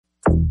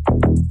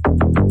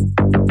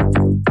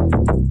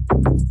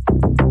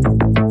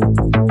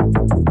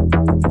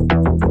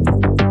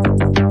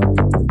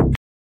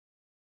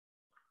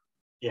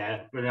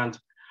brilliant.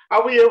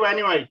 How are you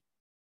anyway?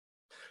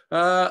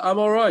 I'm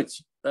all right.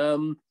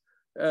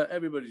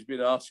 Everybody's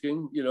been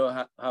asking,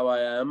 how I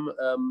am.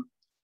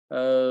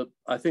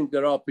 I think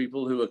there are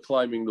people who are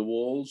climbing the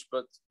walls,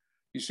 but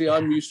you see,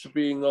 I'm used to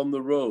being on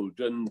the road,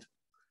 and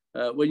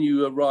when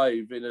you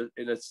arrive in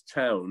a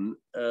town,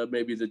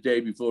 maybe the day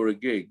before a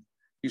gig,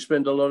 you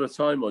spend a lot of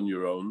time on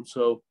your own.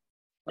 So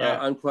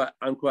I'm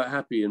quite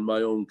happy in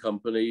my own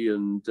company,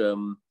 and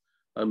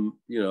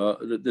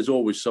there's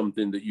always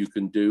something that you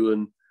can do.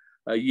 And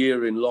a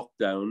year in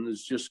lockdown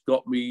has just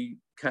got me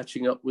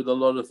catching up with a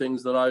lot of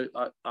things that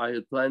I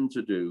had planned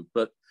to do,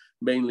 but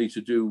mainly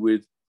to do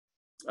with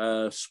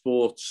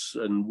sports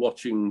and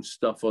watching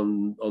stuff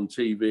on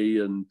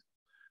TV, and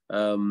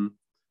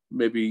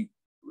maybe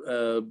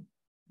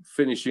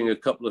finishing a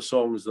couple of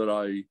songs that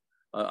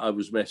I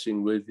was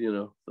messing with,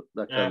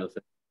 that kind of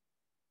thing.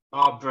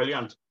 Oh,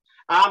 brilliant.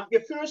 You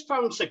first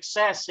found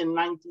success in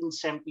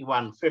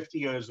 1971, 50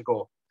 years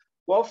ago.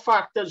 What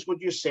factors would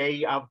you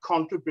say have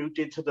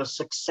contributed to the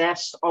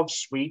success of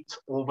Sweet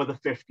over the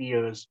 50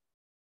 years?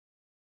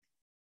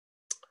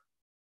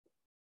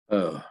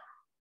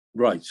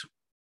 Right.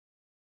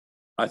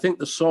 I think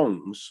the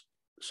songs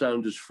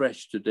sound as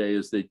fresh today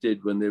as they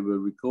did when they were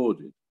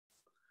recorded.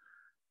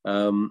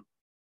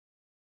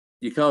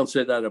 You can't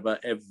say that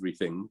about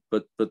everything,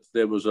 but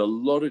there was a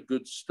lot of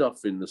good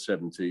stuff in the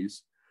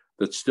 70s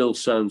that still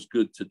sounds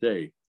good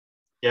today.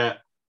 Yeah.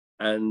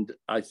 And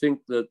I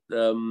think that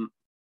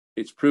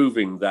it's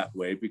proving that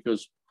way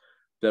because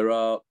there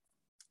are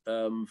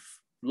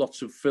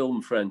lots of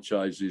film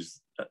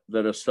franchises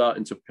that are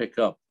starting to pick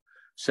up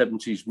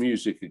 70s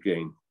music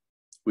again,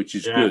 which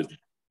is good.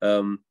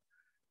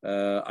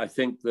 I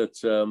think that,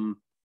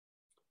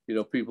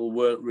 people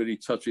weren't really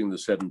touching the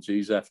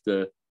 70s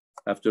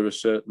after a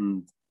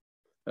certain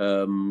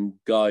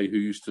guy who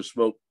used to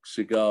smoke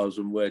cigars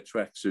and wear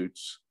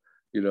tracksuits,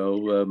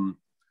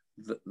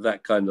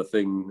 that kind of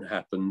thing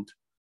happened.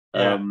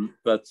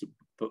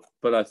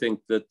 But I think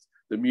that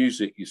the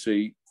music, you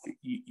see,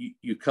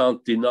 you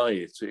can't deny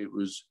it.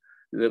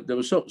 There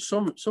was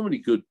so many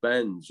good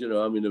bands, there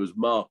was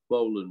Mark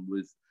Bolan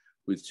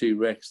with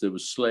T-Rex, there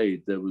was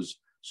Slade, there was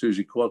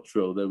Suzi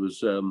Quatro, there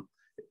was,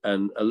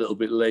 and a little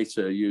bit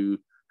later you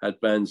had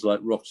bands like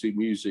Roxy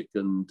Music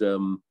and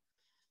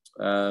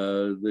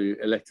the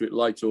Electric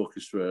Light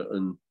Orchestra,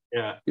 and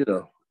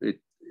the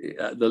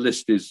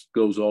list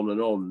goes on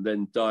and on.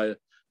 Then Dire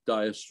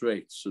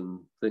Straits,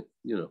 and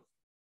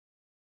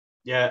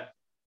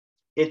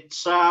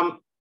it's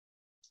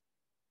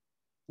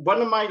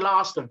one of my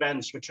last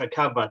events which I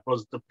covered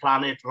was the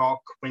Planet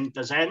Rock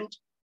Winter's End.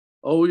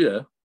 Oh yeah,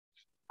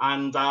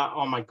 and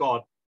oh my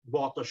God,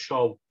 what a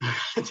show!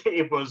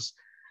 It was.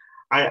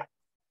 I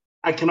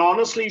can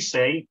honestly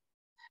say,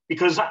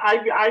 because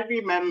I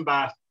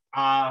remember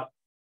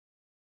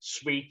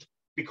Sweet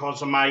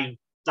because of my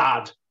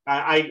dad.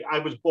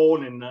 I was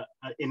born in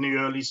the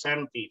early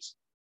 70s,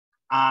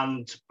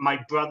 and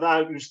my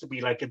brother used to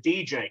be like a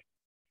DJ.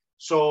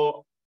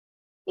 So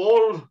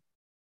all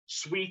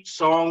Sweet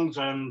songs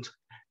and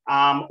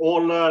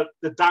all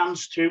the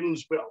dance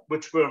tunes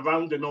which were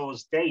around in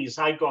those days,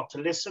 I got to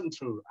listen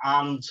to.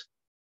 And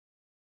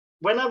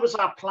when I was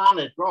at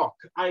Planet Rock,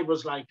 I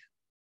was like,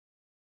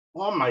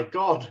 oh my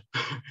God,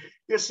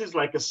 this is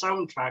like a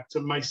soundtrack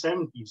to my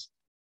 70s.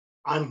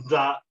 And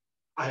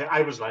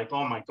I was like,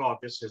 oh my God,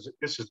 this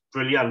is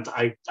brilliant.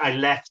 I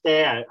left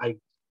there, I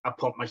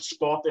put my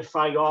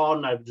Spotify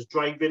on, I was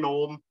driving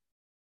home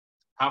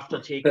after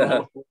taking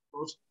all the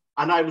photos.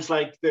 And I was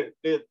like,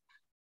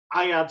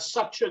 I had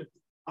such a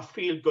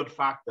feel-good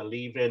factor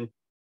leaving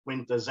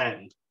Winter's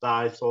End that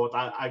I thought,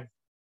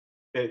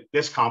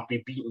 this can't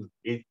be beaten.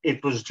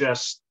 It was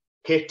just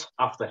hit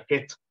after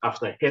hit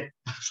after hit.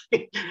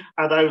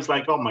 And I was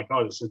like, oh my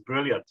God, this is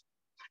brilliant.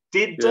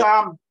 Did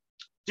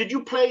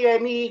you play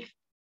any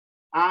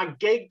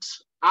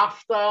gigs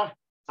after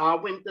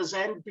Winter's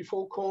End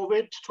before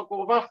COVID took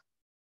over?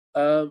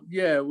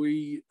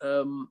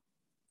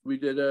 We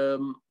did.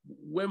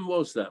 When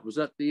was that? Was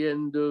that the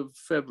end of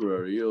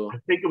February? Or? I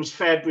think it was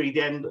February,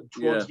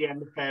 towards the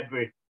end of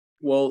February.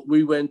 Well,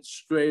 we went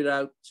straight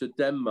out to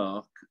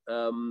Denmark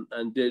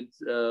and did,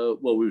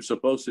 we were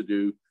supposed to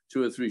do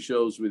 2 or 3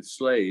 shows with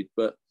Slade,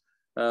 but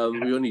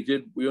we only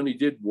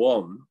did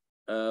one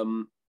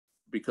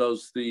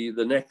because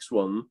the next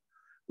one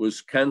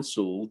was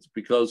cancelled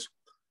because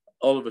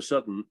all of a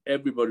sudden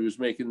everybody was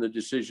making the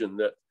decision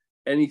that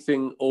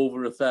anything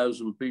over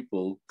 1,000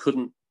 people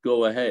couldn't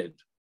go ahead.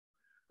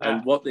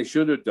 And what they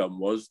should have done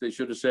was they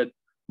should have said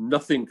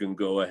nothing can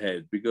go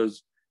ahead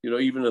because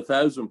even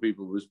 1,000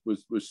 people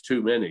was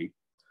too many.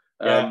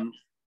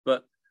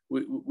 But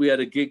we had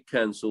a gig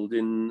cancelled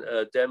in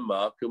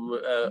Denmark, and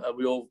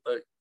we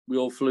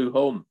all flew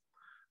home.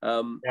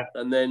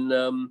 And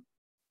then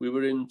we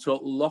were in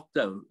total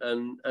lockdown,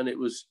 and it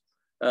was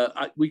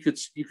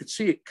you could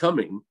see it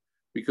coming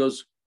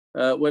because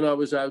when I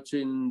was out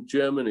in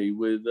Germany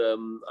with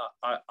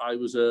I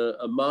was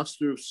a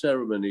master of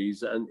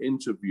ceremonies and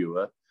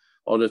interviewer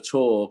on a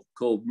tour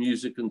called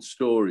Music and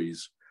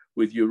Stories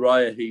with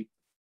Uriah Heep,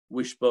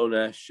 Wishbone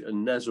Ash,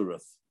 and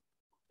Nazareth.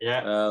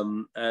 Yeah.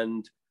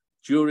 And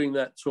during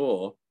that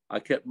tour, I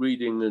kept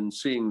reading and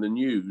seeing the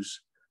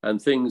news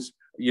and things.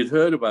 You'd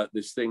heard about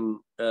this thing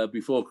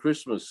before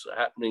Christmas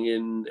happening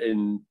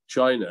in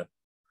China,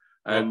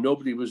 and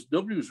nobody was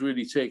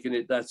really taking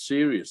it that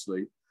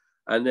seriously.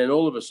 And then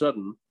all of a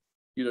sudden,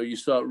 you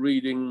start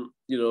reading,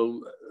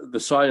 the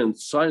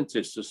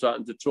scientists are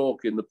starting to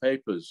talk in the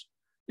papers,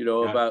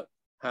 about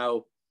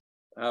how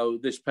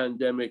this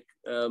pandemic,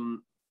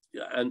 and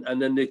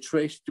then they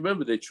traced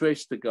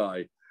the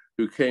guy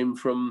who came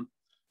from,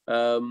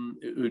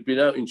 who'd been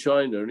out in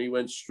China, and he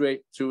went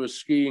straight to a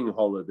skiing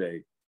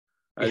holiday,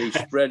 and he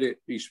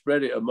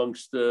spread it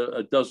amongst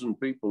a dozen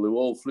people who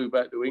all flew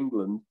back to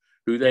England,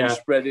 who then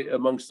spread it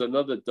amongst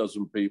another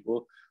dozen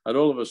people, and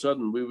all of a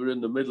sudden we were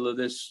in the middle of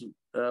this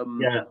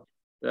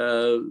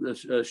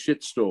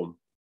shitstorm,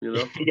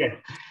 Yeah,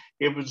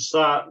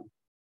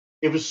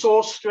 it was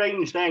so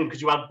strange then,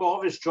 because you had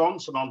Boris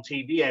Johnson on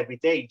TV every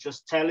day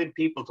just telling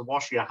people to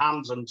wash your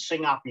hands and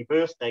sing happy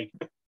birthday.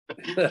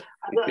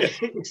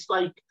 It's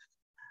like,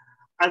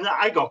 and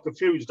I got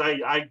confused.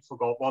 I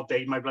forgot what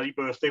day my bloody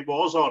birthday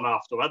was on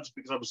afterwards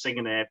because I was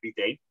singing it every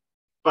day.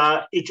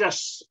 But it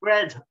just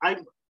spread.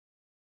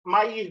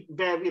 My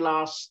very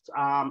last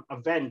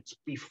event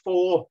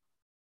before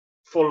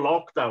full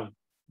lockdown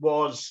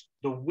was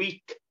the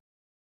week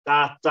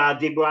that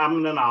they were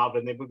having an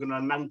album. They were going to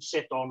announce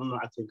it on,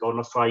 I think, on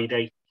a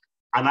Friday.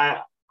 And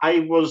I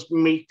was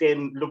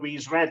meeting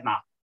Louise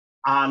Redknapp.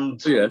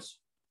 And yes,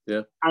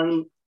 yeah,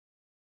 and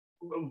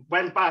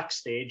went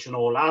backstage and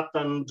all that.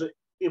 And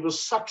it was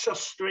such a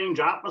strange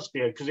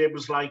atmosphere because it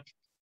was like,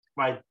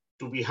 right,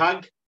 do we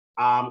hug?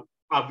 Have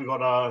we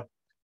got a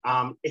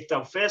hit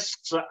our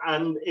fists?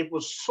 And it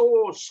was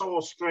so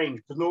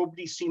strange because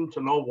nobody seemed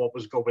to know what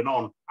was going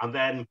on. And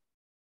then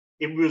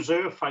it was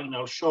her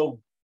final show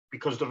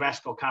because the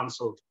rest got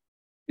cancelled.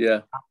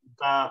 Yeah.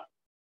 And,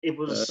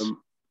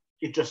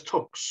 it just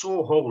took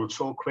hold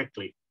so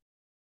quickly.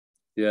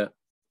 Yeah.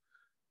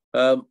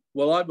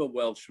 Well, I'm a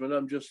Welshman.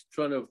 I'm just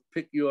trying to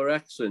pick your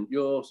accent.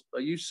 Are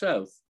you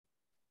South?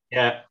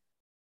 Yeah.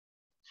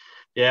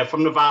 Yeah,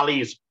 from the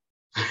valleys.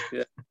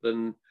 Yeah,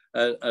 and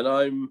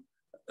I'm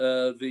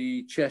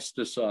the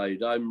Chester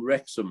side. I'm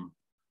Wrexham.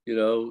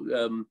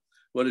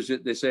 What is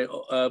it they say?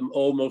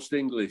 Almost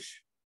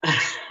English.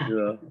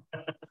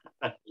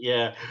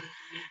 Yeah.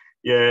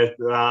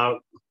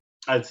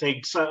 I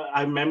think so.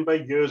 I remember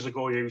years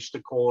ago you used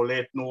to call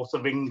it North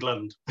of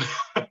England.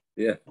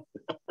 Yeah.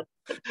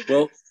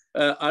 Well,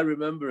 I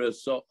remember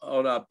us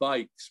on our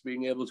bikes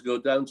being able to go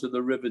down to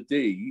the River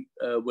Dee,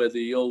 where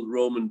the old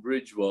Roman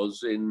bridge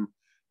was in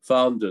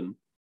Farndon,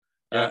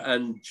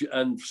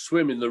 and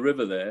swim in the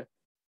river there.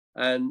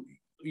 And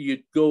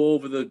you'd go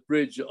over the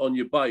bridge on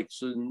your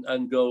bikes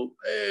and go,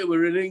 hey,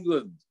 we're in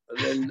England.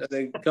 And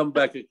then come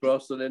back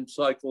across and then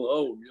cycle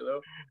home,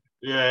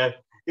 Yeah,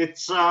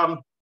 it's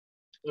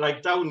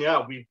like down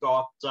here, we've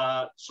got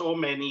so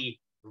many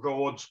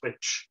roads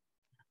which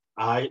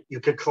you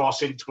could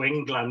cross into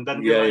England,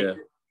 and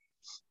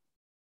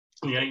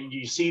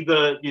you see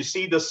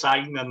the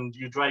sign, and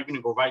you're driving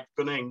and go right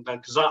to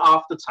England, because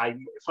half the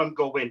time, if I'm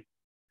going,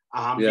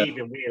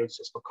 leaving Wales,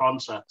 it's for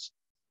concerts.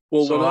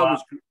 Well, so,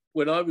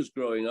 when I was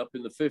growing up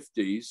in the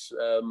 50s,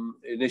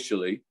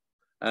 initially,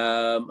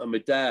 and my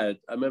dad,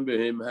 I remember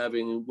him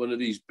having one of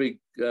these big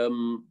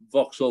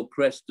Vauxhall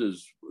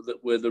Crestas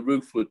where the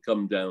roof would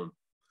come down,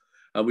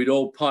 and we'd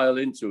all pile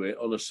into it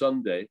on a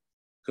Sunday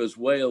because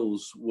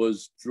Wales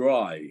was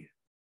dry,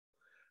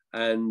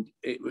 and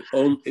it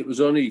was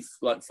only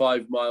like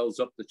 5 miles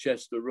up the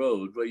Chester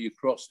Road where you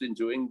crossed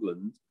into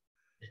England,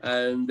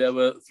 and there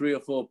were 3 or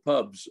 4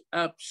 pubs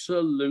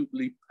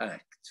absolutely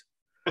packed,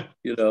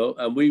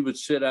 and we would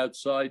sit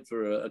outside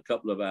for a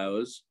couple of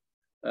hours,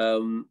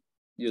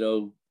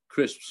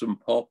 crisps and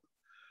pop,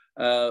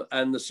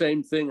 and the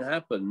same thing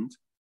happened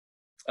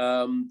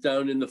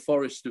down in the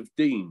Forest of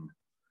Dean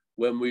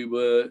when we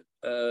were,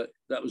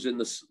 that was in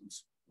the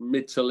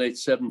mid to late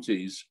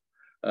 70s,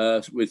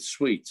 with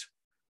Sweet.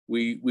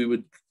 We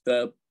would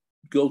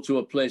go to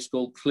a place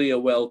called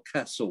Clearwell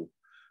Castle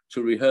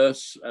to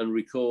rehearse and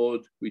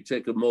record. We'd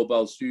take a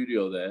mobile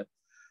studio there.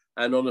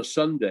 And on a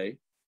Sunday,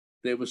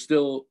 they were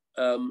still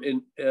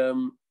in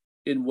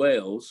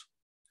Wales,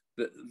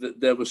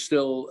 there were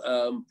still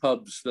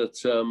pubs that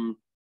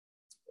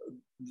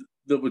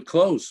would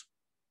close,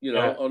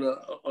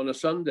 on a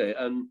Sunday,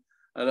 and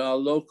our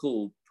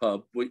local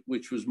pub,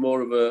 which was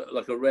more of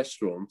a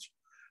restaurant,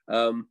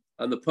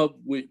 and the pub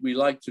we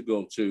liked to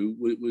go to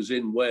was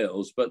in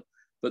Wales, but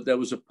there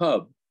was a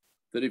pub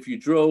that if you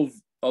drove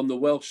on the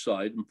Welsh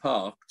side and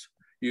parked,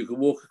 you could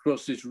walk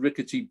across this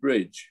rickety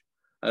bridge,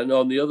 and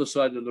on the other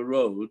side of the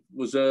road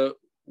was a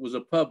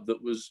pub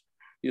that was,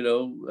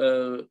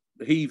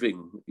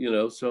 heaving,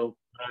 so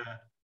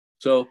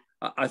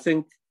I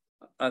think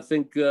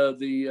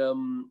the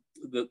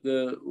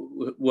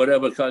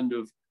whatever kind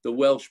of the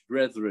Welsh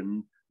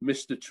brethren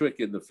missed a trick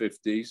in the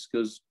 50s,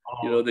 because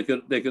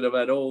they could have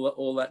had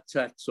all that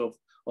tax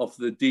off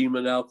the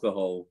demon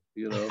alcohol,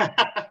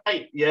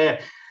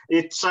 Yeah,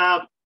 it's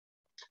I'm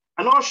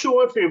not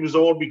sure if it was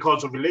all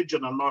because of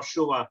religion. I'm not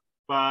sure,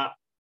 but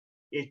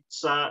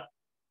it's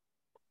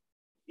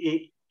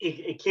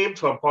it came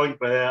to a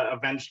point where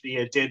eventually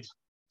it did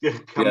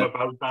come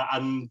about that,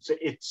 and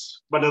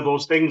it's one of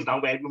those things now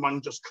where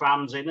everyone just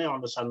crams in it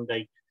on a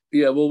Sunday.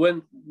 Yeah, well,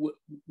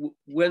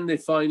 when they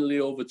finally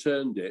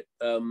overturned it,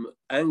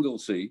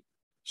 Anglesey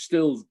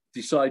still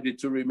decided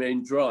to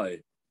remain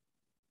dry.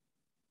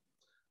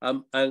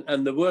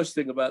 And the worst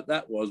thing about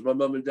that was my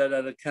mum and dad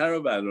had a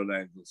caravan on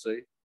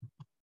Anglesey.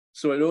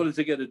 So in order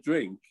to get a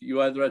drink,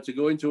 you either had to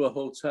go into a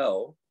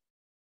hotel,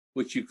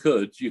 which you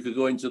could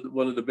go into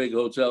one of the big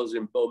hotels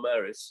in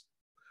Beaumaris,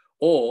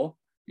 or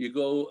you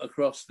go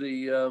across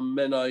the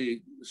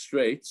Menai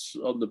Straits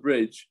on the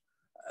bridge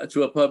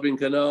to a pub in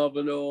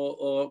Carnarvon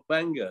or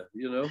Bangor,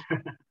 you know.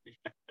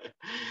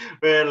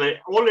 Well,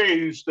 all they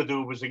used to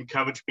do was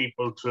encourage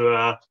people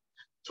to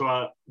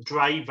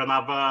drive and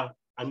have a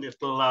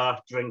little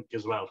drink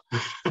as well.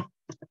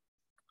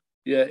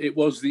 Yeah, it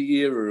was the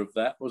era of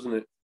that, wasn't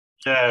it?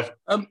 Yeah.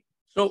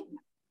 So,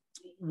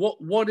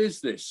 what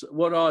is this?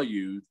 What are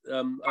you?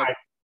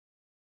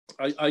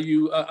 Are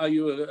you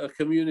a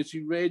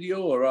community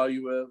radio, or are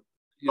you a?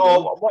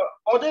 So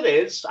what it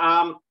is?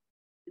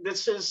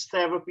 This is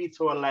therapy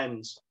through a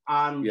lens,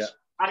 and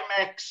I'm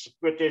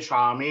ex-British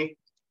Army.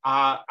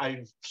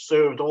 I've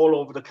served all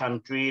over the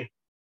country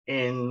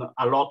in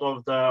a lot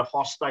of the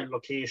hostile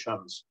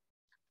locations.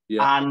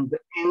 Yeah. And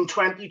in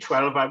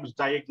 2012, I was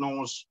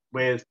diagnosed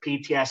with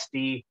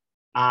PTSD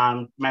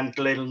and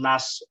mental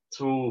illness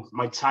through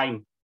my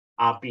time.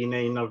 I've been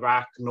in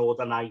Iraq,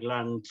 Northern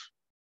Ireland,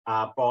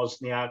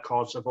 Bosnia,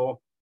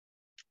 Kosovo.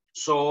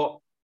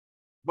 So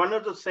one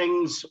of the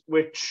things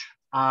which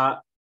I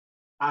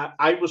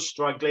was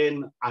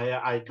struggling,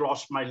 I'd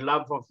lost my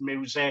love of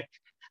music.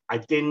 I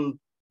didn't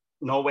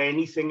know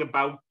anything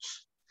about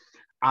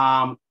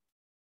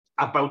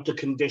the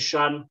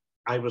condition.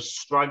 I was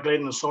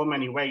struggling in so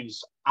many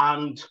ways.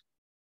 And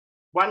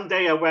one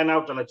day I went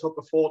out and I took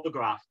a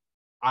photograph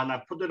and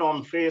I put it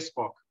on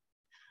Facebook.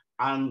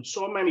 And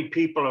so many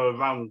people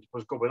around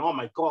was going, oh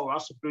my God,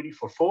 that's a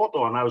beautiful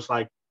photo. And I was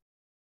like,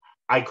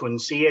 I couldn't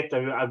see it.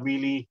 I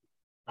really,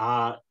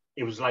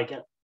 it was like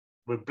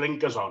with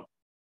blinkers on.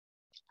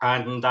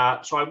 And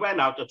so I went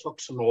out, I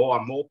took some more,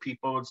 and more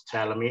people was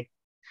telling me.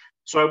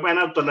 So I went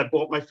out and I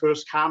bought my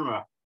first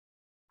camera.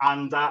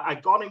 And I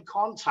got in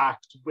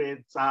contact with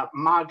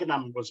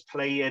Magnum was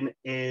playing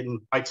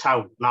in my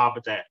town,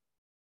 Narberthie.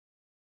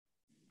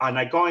 And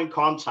I got in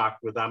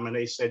contact with them and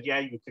they said, yeah,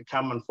 you could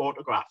come and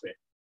photograph it.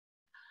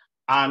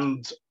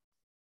 And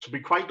to be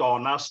quite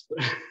honest,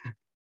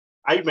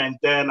 I went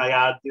there and I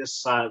had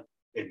this,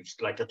 it was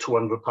like a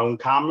 £200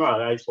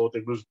 camera. I thought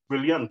it was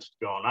brilliant, to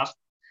be honest.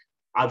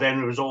 And then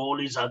there was all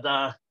these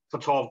other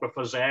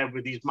photographers there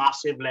with these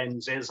massive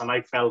lenses, and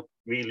I felt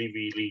really,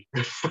 really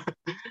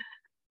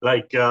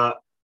like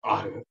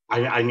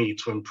I need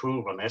to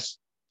improve on this.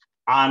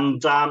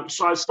 And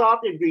so I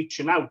started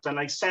reaching out and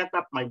I set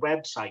up my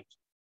website.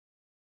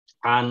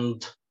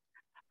 And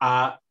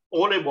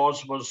all it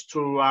was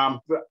to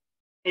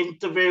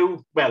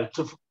interview, well,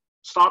 to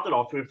start it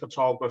off with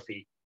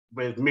photography,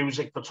 with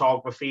music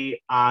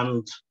photography,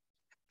 and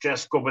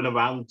just going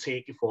around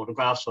taking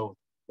photographs of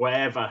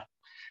wherever,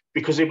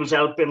 because it was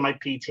helping my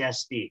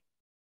PTSD.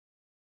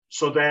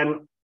 So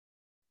then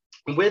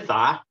with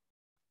that,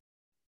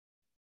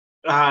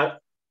 one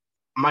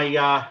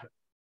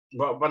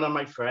of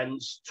my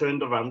friends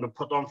turned around and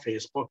put on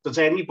Facebook, does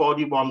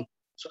anybody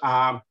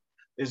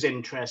is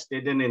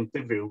interested in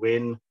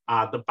interviewing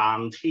the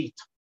band Heat?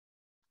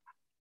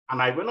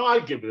 And I went, oh,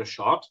 I'll give it a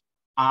shot.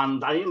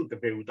 And I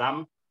interviewed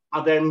them.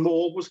 And then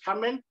more was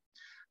coming.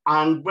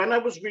 And when I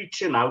was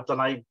reaching out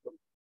and I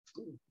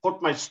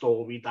put my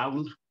story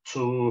down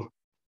to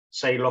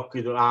say, look,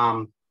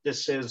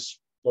 this is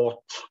what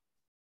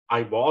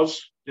I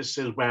was. This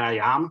is where I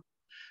am.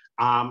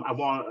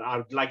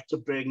 I'd like to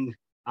bring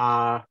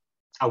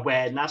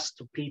awareness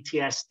to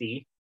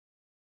PTSD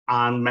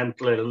and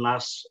mental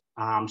illness,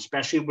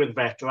 especially with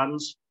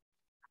veterans,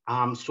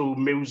 through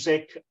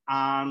music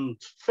and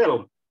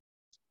film.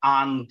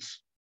 And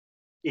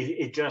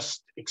it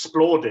just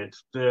exploded.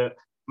 The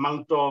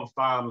amount of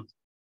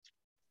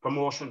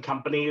promotion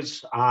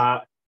companies,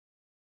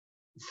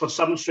 for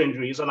some strange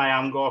reason, I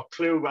haven't got a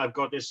clue. I've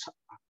got this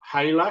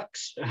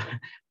Hilux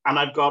and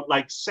I've got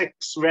like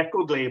 6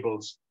 record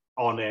labels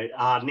on it.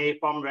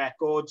 Napalm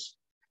Records,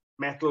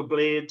 Metal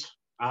Blade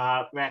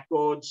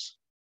Records,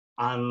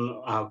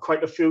 and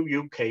quite a few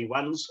UK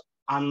ones.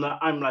 And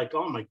I'm like,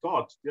 oh my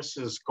God, this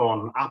has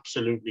gone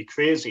absolutely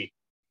crazy.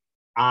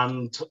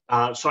 And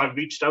so I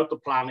reached out to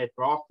Planet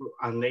Rock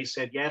and they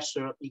said, yes,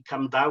 certainly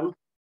come down.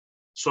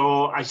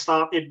 So I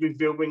started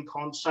reviewing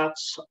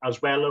concerts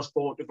as well as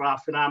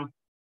photographing them.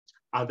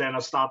 And then I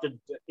started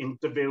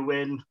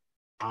interviewing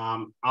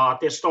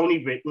artists,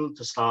 only written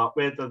to start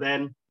with. And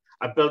then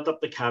I built up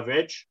the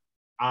coverage.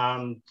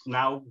 And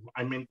now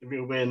I'm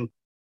interviewing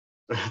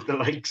the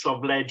likes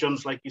of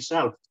legends like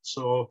yourself.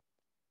 So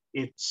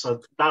it's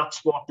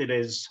that's what it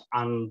is.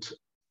 And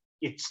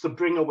it's to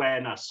bring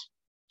awareness.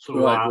 So,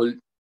 right.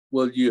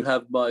 Well, you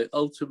have my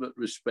ultimate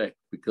respect,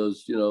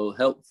 because, you know,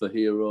 Help for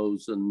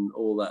Heroes and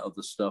all that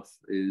other stuff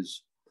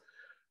is,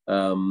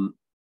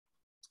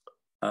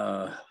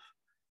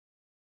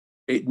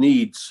 it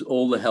needs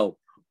all the help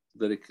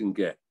that it can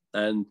get.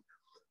 And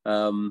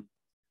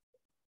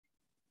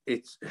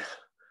it's,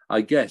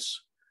 I guess,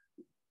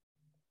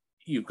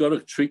 you've got to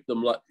treat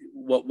them like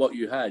what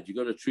you had. You've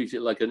got to treat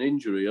it like an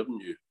injury,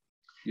 haven't you?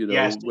 You know,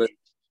 yes,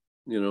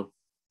 you know,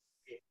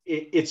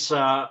 it's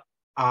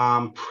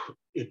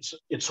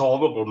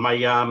horrible. My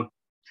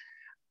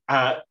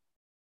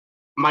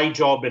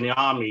job in the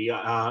army,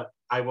 I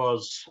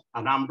was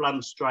an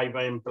ambulance driver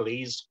in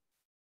Belize.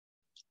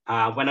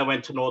 When I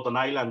went to Northern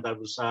Ireland, I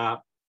was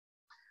a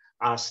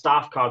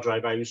staff car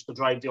driver. I used to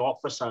drive the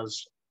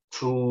officers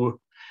to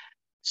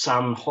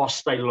some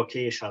hostile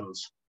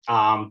locations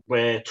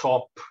where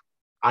top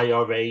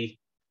IRA,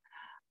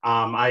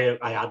 I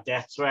had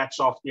death threats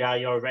off the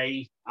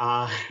IRA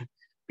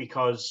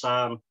because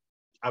I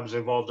was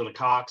involved in a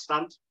car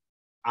accident.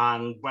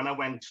 And when I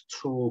went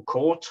to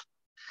court,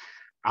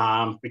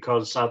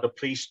 because the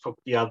police took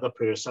the other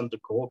person to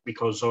court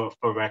because of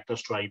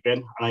reckless driving,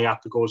 and I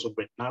had to go as a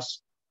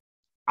witness.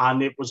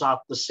 And it was at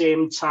the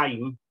same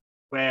time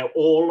where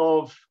all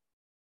of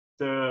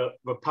the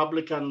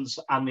Republicans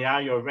and the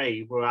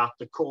IRA were at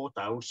the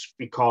courthouse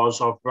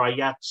because of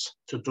riots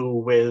to do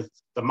with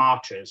the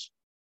marches.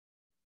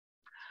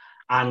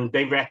 And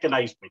they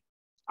recognized me.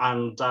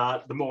 And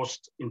the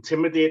most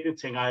intimidating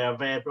thing I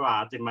have ever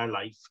had in my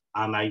life,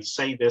 and I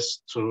say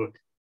this to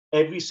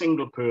every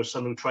single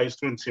person who tries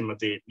to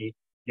intimidate me,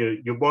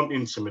 you won't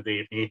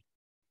intimidate me.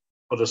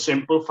 But the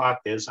simple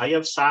fact is, I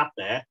have sat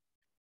there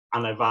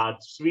and I've had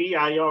 3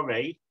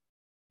 IRA,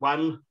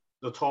 one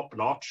the top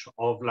notch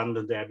of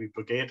London Derby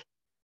Brigade,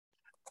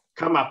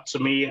 come up to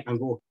me and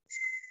go,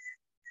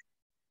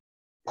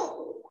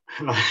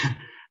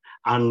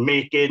 and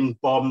making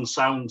bomb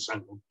sounds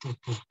and go,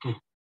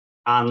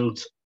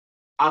 and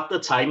at the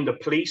time, the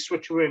police,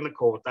 which were in the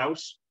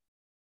courthouse,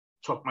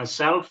 took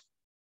myself,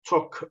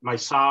 took my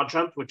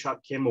sergeant, which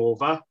came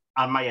over,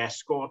 and my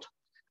escort,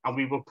 and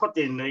we were put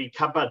in a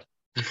cupboard.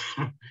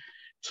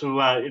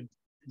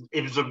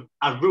 It was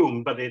a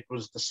room, but it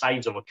was the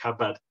size of a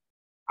cupboard.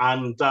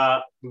 And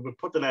we were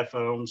put in there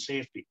for our own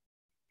safety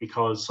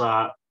because,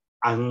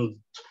 and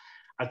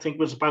I think it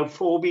was about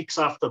 4 weeks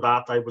after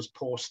that, I was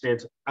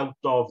posted out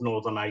of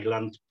Northern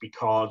Ireland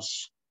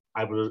because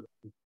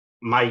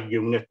my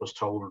unit was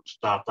told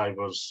that I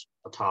was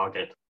a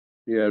target.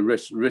 Yeah,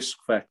 risk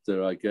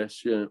factor, I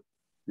guess. Yeah,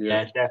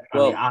 definitely.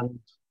 Well, and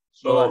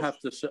so, well, I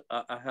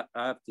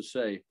have to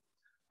say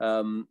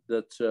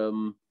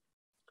that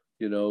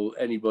you know,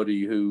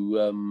 anybody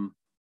who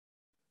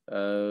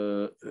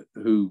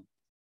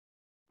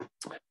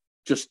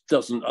just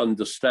doesn't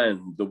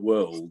understand the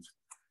world,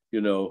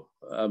 you know,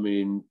 I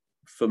mean,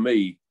 for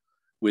me,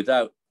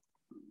 without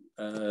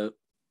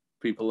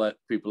people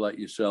like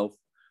yourself,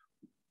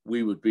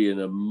 we would be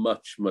in a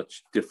much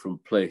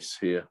different place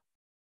here,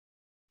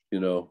 you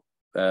know.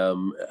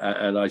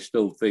 And I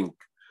still think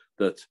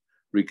that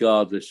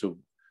regardless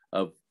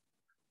of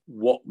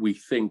what we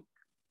think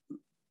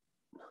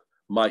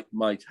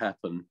might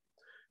happen,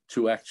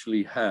 to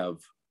actually have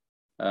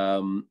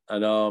an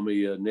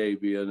army, a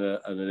navy, and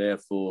an air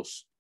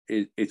force,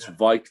 it's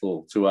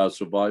vital to our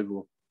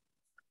survival.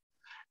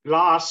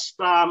 Last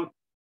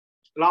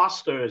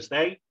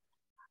Thursday,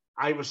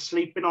 I was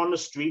sleeping on the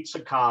streets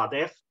of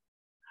Cardiff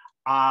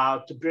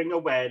to bring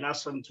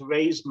awareness and to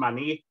raise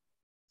money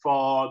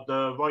for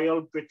the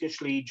Royal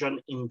British Legion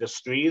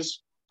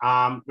Industries,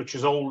 which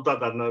is older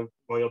than the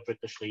Royal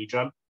British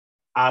Legion,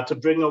 to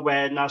bring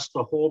awareness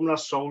to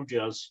homeless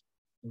soldiers,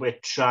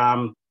 which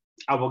our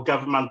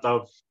government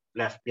have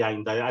left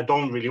behind. I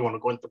don't really want to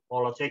go into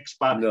politics,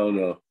 but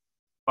no.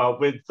 But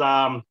with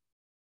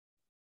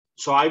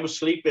so I was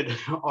sleeping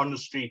on the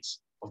streets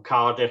of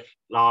Cardiff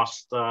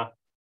last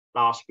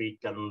week,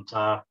 and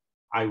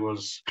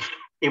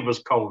it was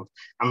cold.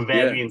 I'm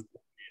very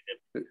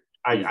intimidated.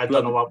 I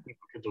don't know how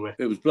people could do it.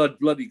 It was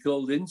bloody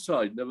cold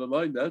inside, never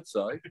mind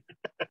outside.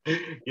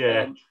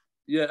 Yeah.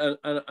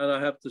 And I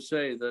have to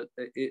say that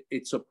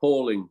it's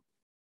appalling,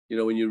 you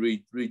know, when you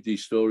read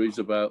these stories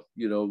about,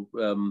 you know,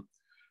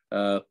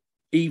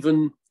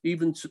 even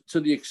to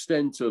the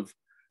extent of,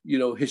 you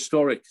know,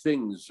 historic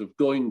things, of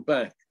going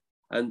back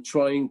and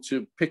trying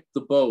to pick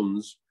the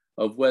bones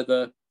of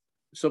whether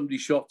somebody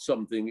shot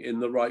something in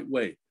the right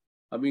way.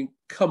 I mean,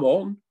 come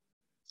on.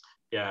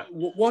 Yeah.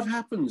 What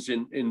happens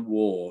in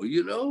war,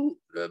 you know?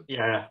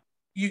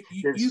 You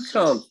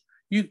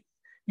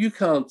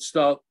can't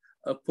start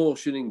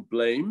apportioning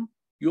blame.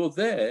 You're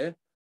there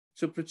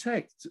to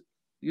protect,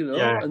 you know,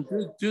 and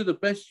do the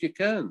best you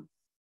can.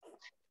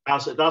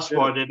 That's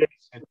what it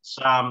is. It's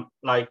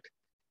like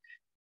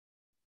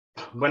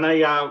when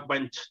I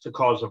went to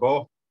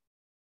Kosovo,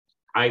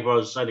 I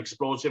was an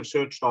explosive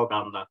search dog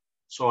handler.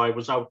 So I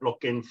was out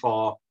looking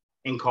for,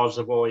 in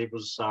Kosovo, it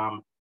was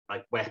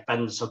like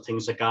weapons and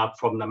things like that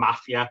from the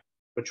mafia,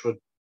 which were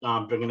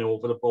bringing it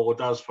over the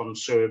borders from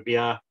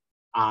Serbia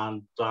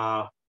and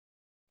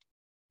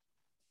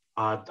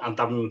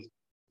down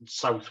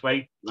south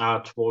way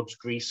towards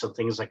Greece and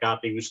things like that.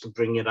 They used to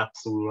bring it up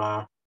through.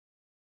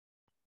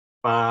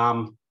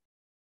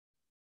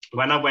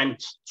 When I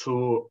went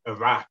to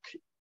Iraq,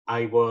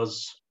 I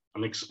was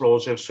an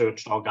explosive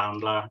search dog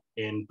handler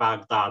in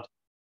Baghdad,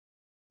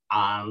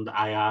 and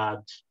I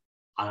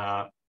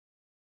had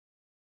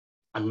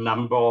a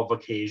number of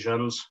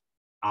occasions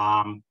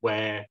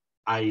where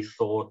I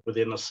thought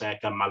within a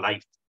second my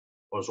life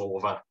was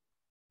over.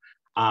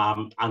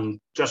 And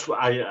just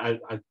I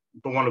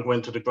don't want to go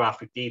into the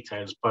graphic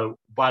details, but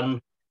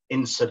one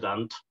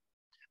incident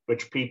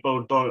which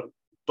people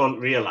don't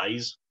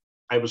realize,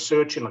 I was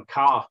searching a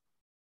car,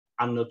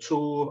 and the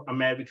two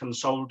American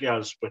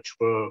soldiers which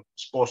were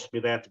supposed to be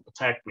there to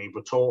protect me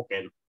were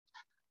talking,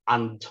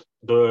 and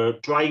the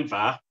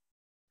driver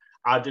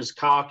had his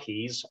car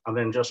keys and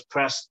then just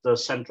pressed the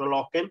central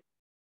lock in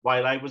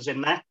while I was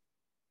in there,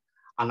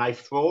 and I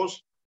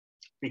froze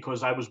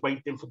because I was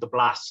waiting for the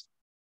blast.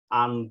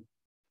 And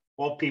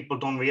what people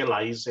don't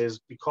realize is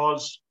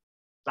because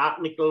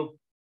that little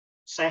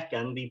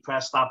second he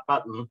pressed that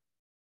button,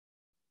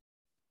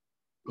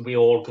 we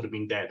all could have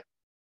been dead.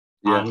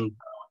 Yeah.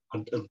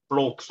 And the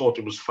bloke thought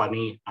it was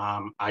funny.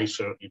 I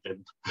certainly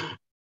didn't.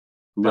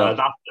 No.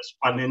 That's just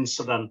one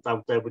incident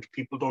out there which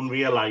people don't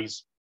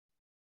realize.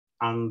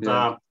 And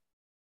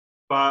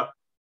but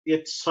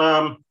it's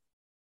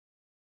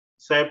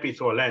therapy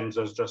through a lens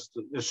is just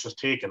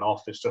taken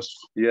off. It's just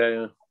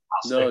yeah.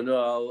 fantastic.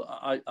 No.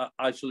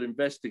 I shall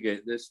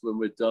investigate this when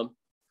we're done.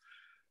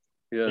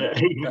 Yeah,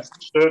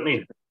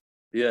 certainly.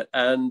 Yeah,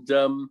 and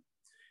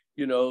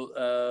you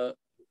know,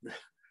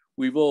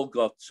 we've all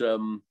got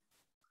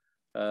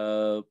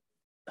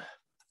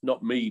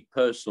not me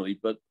personally,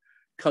 but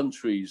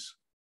countries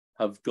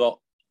have got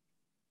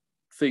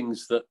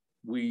things that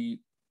we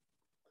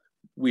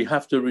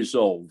have to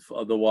resolve.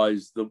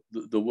 Otherwise,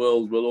 the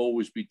world will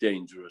always be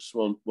dangerous,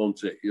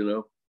 won't it? You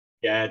know.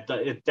 Yeah,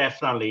 it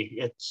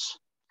definitely.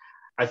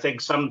 I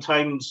think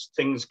sometimes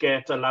things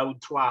get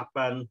allowed to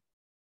happen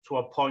to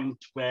a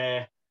point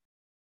where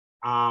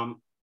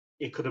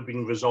it could have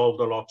been resolved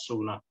a lot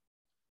sooner.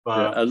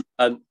 But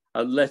yeah,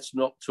 and let's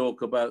not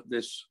talk about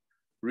this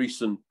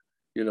recent,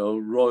 you know,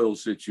 royal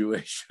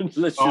situation.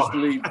 Let's just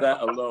leave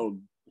that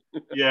alone.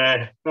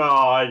 Yeah,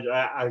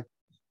 no,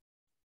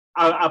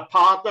 a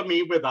part of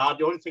me with that,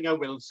 the only thing I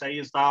will say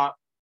is that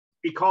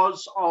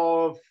because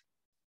of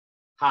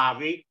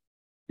Harry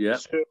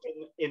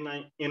serving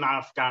in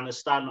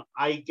Afghanistan,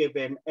 I give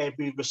him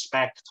every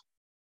respect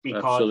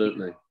because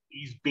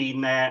he's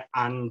been there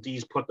and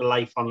he's put the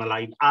life on the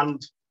line.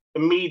 And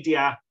the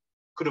media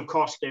could have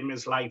cost him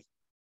his life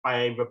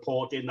by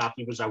reporting that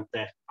he was out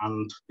there.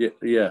 And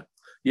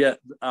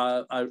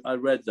I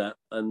read that,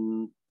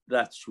 and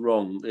that's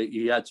wrong.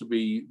 He had to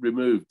be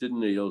removed,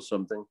 didn't he, or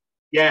something?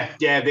 Yeah,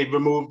 they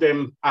removed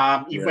him.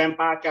 He went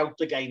back out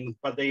again,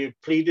 but they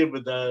pleaded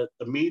with the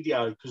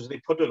media because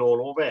they put it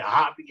all over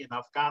Harvey in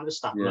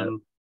Afghanistan. Yeah.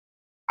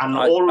 And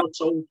all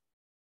it's all.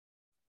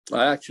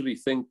 I actually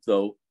think,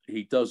 though,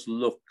 he does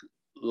look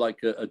like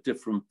a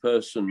different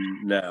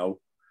person now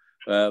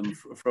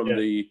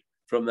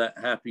from that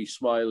happy,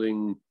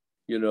 smiling,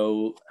 you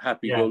know,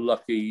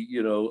 happy-go-lucky,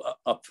 you know,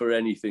 up for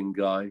anything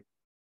guy.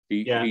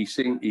 He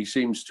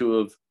seems to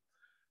have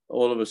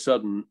all of a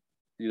sudden,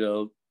 you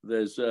know,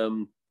 there's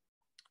and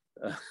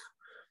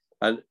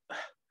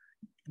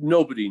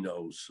nobody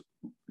knows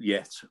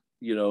yet.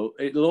 You know,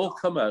 it'll all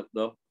come out,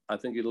 though. I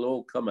think it'll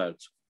all come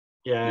out.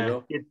 Yeah, you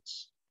know?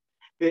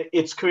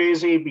 It's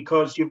crazy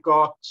because you've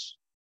got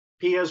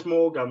Piers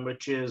Morgan,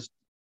 which is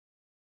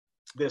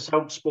this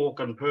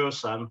outspoken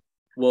person.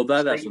 Well,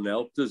 that doesn't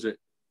help, does it?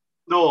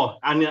 No,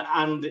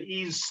 and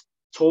he's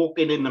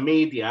talking in the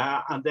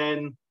media and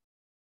then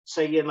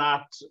saying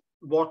that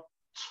what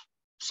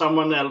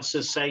someone else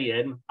is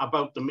saying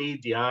about the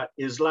media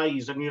is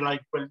lies, and you're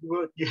like, well,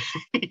 you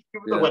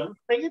were the one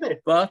saying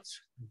it. But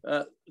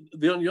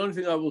the only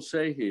thing I will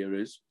say here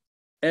is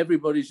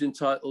everybody's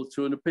entitled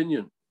to an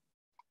opinion.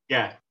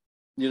 Yeah,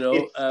 you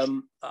know,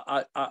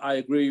 I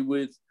agree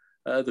with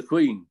the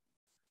Queen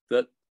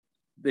that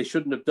they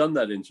shouldn't have done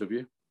that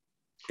interview.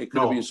 It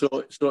could have been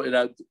sorted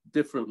out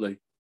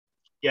differently.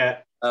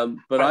 Yeah,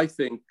 but I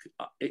think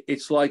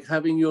it's like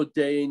having your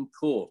day in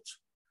court.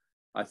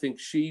 I think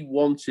she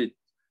wanted.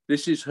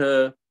 This is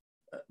her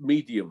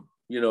medium,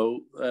 you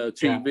know,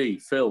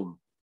 TV, film.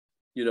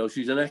 You know,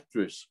 she's an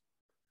actress.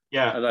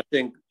 Yeah. And I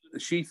think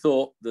she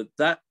thought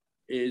that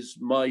is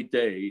my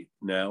day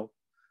now.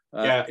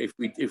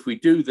 If we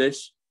do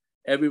this,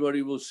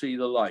 everybody will see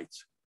the light.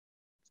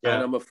 Yeah.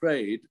 And I'm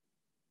afraid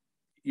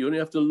you only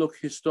have to look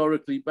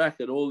historically back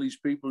at all these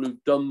people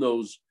who've done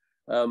those,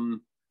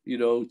 you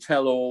know,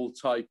 tell-all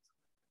type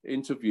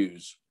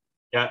interviews.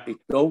 Yeah. It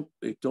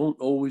don't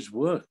always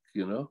work,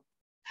 you know.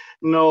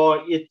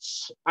 No,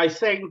 I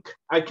think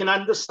I can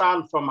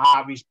understand from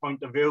Harvey's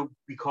point of view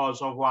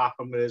because of what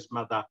happened with his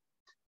mother,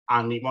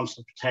 and he wants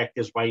to protect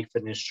his wife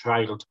and his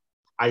child.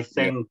 I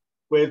think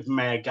with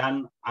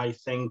Meghan, I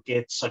think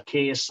it's a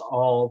case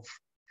of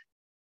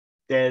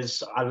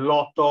there's a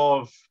lot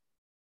of,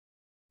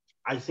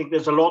 I think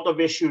there's a lot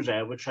of issues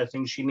there, which I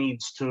think she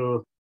needs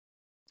to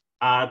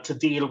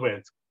deal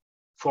with,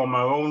 from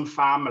her own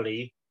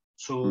family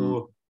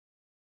to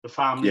the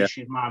family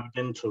she's married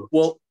into.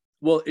 Well,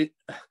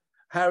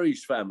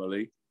 Harry's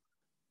family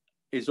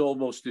is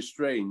almost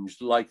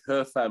estranged, like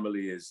her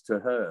family is to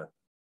her.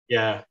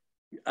 Yeah,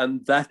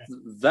 and that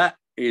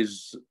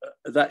is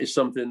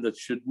something that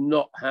should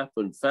not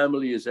happen.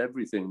 Family is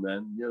everything,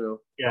 man. You know.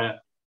 Yeah,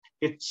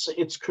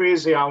 it's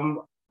crazy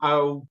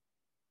how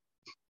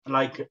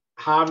like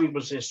Harvey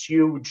was this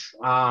huge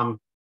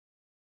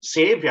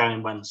savior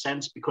in one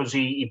sense, because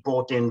he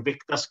brought in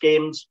Victus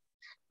games.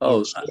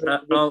 Oh,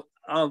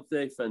 aren't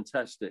they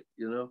fantastic?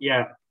 You know.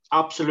 Yeah,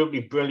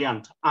 absolutely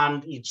brilliant.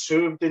 And he'd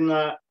served in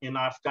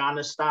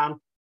Afghanistan,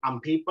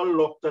 and people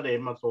looked at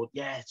him and thought,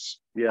 yes.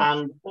 Yeah.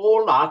 And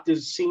all that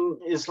is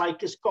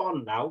like it's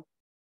gone now.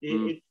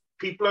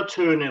 People are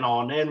turning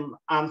on him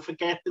and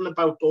forgetting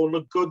about all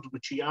the good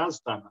which he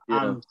has done.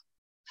 Yeah. And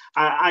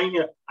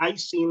I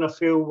seen a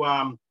few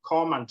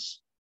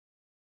comments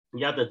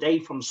the other day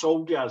from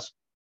soldiers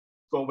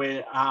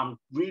going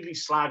really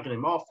slagging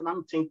him off, and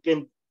I'm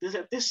thinking,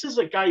 this is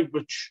a guy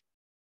which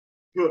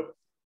you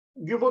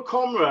were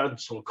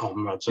comrades.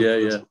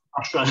 Yeah.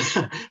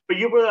 But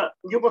you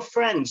were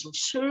friends who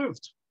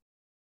served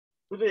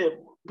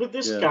with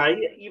this guy.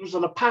 He was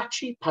an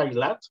Apache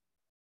pilot,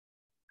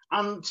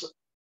 and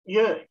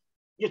you're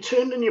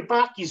turning your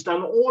back. He's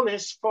done all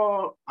this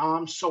for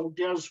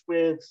soldiers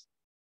with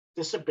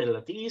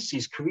disabilities.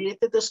 He's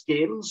created these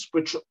games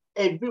which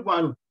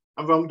everyone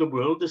around the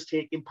world is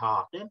taking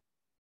part in.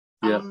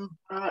 Yeah.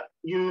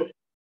 And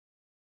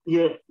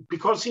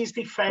because he's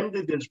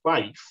defended his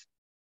wife.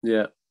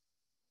 Yeah.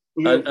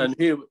 And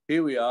here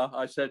we are.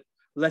 I said,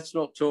 let's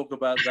not talk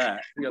about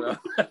that, you know.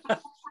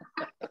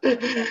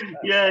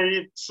 Yeah,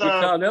 it's you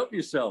can't help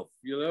yourself,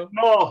 you know.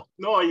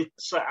 No,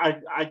 it's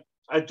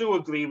I do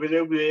agree with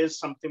you. It is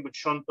something which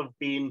shouldn't have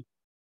been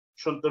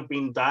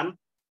done.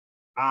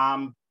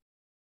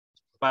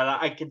 But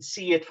I can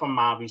see it from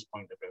Marvy's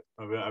point of view.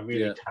 I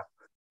really can.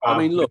 I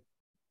mean, look.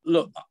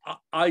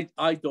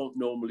 I don't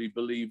normally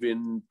believe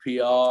in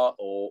PR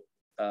or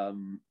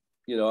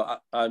you know.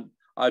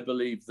 I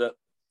believe that,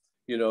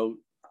 you know,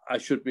 I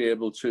should be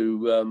able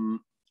to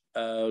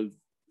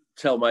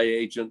tell my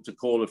agent to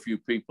call a few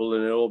people,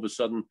 and then all of a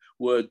sudden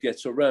word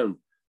gets around.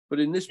 But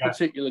in this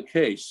particular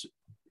case,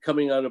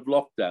 coming out of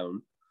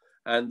lockdown,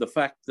 and the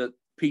fact that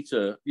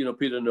Peter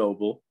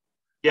Noble,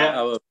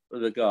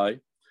 the guy,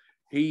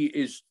 he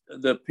is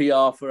the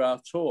PR for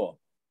our tour.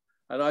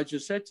 And I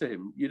just said to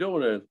him, you don't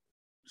want to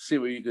see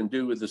what you can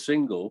do with the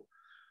single.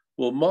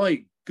 Well,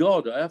 my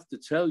God, I have to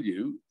tell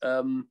you,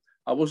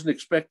 I wasn't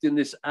expecting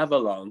this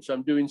avalanche.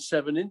 I'm doing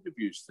 7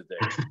 interviews today.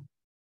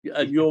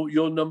 And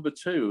you're number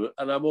 2.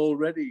 And I'm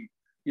already,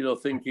 you know,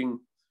 thinking,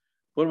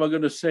 what am I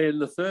going to say in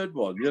the 3rd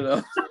one, you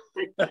know?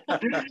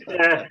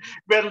 Yeah.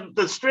 Well,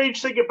 the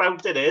strange thing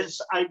about it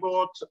is I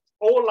wrote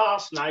all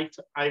last night.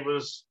 I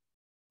was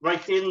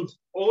writing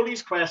all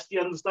these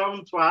questions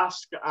down to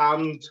ask,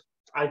 and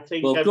I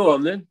think... Well, go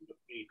on then.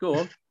 Go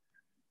on.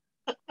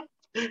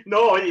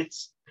 No,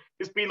 it's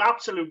been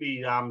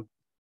absolutely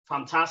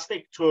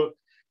fantastic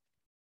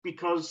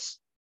because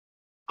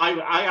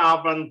I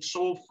haven't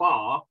so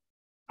far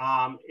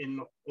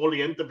in all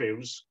the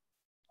interviews.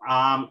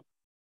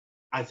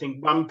 I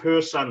think one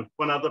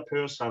other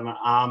person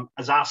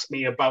has asked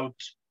me about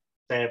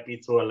therapy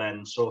through a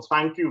lens. So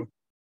thank you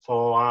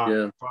for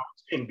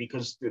asking,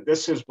 because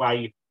this is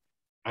why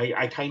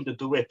I kind of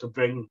do it, to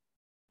bring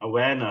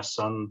awareness,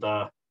 and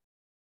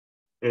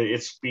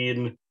it's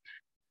been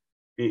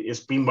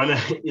one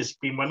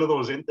of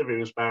those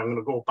interviews where I'm going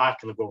to go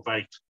back and go,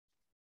 right,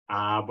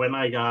 when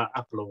I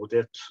upload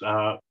it,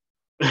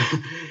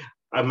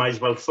 I might as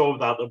well throw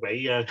that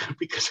away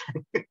because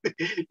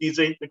these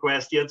ain't the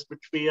questions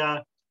which we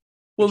are.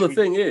 Well, the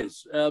thing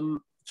is,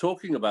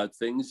 talking about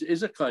things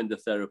is a kind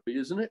of therapy,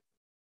 isn't it?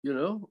 You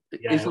know,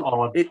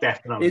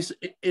 definitely.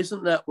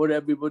 Isn't that what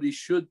everybody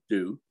should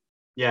do?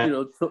 Yeah.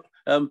 You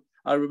know,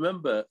 I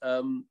remember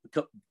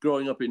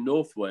growing up in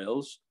North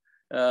Wales.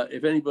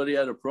 If anybody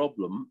had a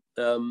problem,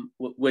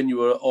 when you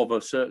were of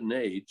a certain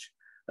age,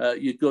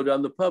 you'd go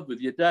down the pub with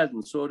your dad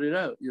and sort it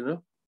out, you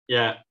know?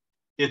 Yeah.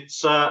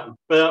 It's,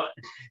 but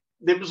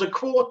there was a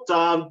quote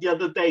the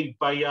other day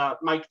by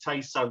Mike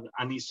Tyson,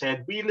 and he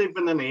said, we live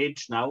in an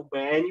age now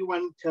where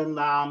anyone can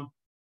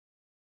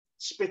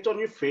spit on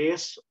your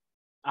face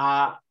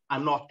and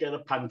not get a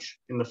punch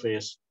in the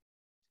face.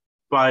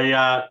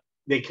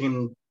 They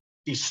can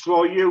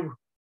destroy you,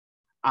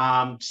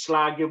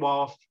 slag you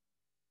off,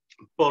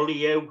 bully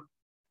you,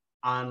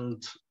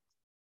 and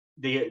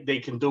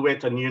they can do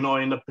it, and you're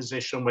not in a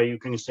position where you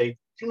can say,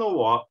 you know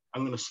what,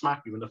 I'm going to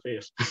smack you in the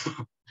face.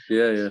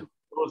 Yeah.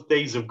 Those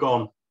days have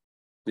gone.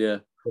 Yeah.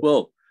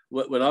 Well,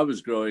 when I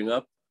was growing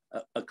up,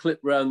 a clip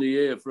round the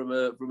ear from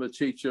a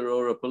teacher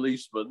or a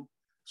policeman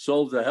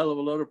solved a hell of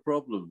a lot of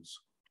problems.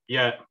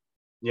 Yeah,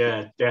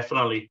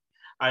 definitely.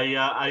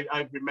 I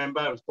remember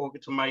I was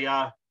talking to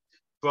my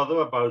brother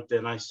about it,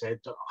 and I said,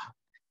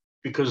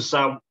 because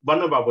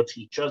one of our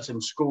teachers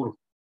in school,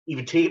 he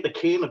would take the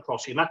cane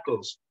across your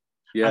knuckles.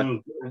 Yeah.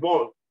 And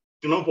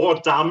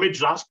what damage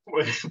that's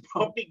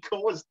probably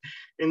caused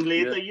in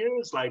later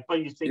years. Like,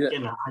 but you're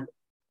thinking,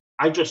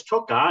 I just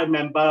took her. I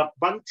remember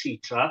one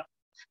teacher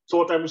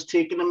thought I was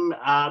taking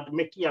the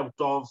mickey out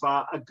of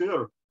a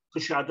girl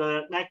because she had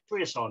a neck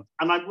brace on,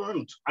 and I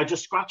weren't. I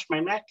just scratched my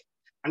neck,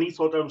 and he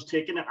thought I was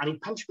taking it, and he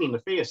punched me in the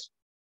face.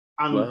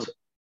 And Wow.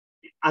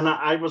 and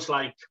I was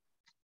like,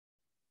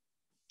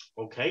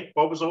 okay,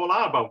 what was all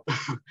that about?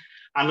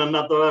 And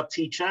another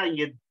teacher,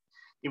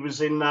 it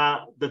was in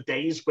the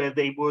days where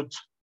they would,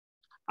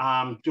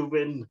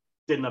 during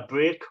dinner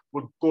break,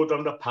 would go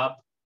down the pub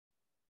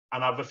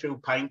and have a few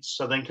pints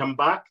and then come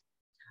back.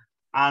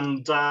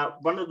 And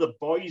one of the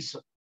boys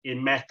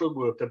in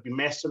metalwork had been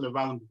messing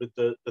around with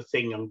the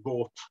thing and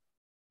wrote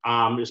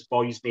this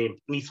boy's name.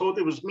 And he thought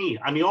it was me.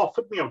 And he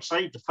offered me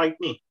outside to fight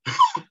me.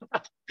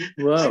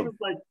 Wow.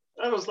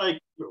 I was like,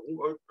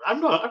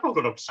 I'm not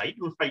going outside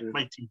and fight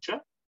my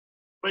teacher.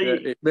 But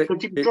he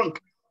was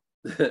drunk.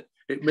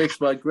 It makes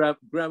my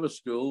grammar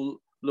school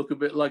look a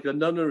bit like a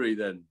nunnery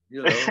then,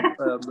 you know.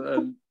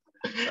 And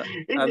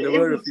there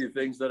were a few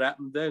things that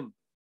happened then.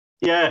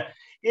 Yeah,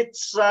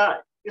 it's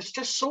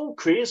just so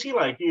crazy.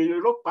 Like,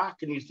 you look back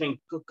and you think,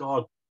 good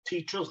God,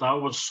 teachers now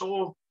were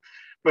so.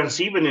 Well, it's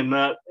even in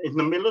the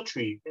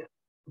military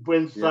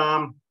with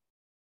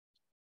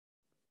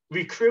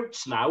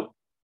recruits now,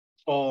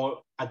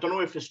 or I don't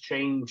know if it's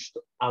changed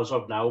as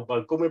of now,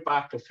 but going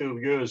back a few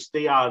years,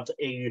 they had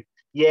a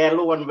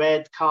yellow and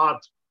red card,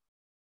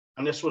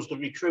 and this was the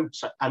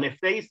recruits. And if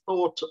they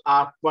thought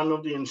one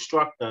of the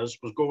instructors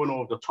was going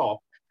over the top,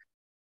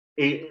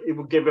 it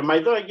would give him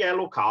either a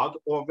yellow card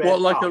or a red card.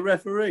 Like a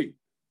referee?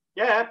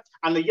 Yeah,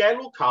 and the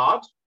yellow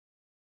card,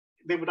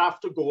 they would have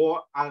to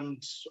go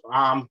and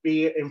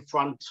be in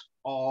front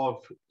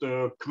of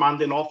the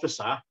commanding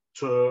officer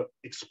to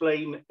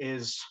explain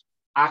his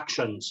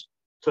actions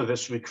to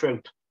this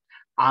recruit.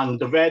 And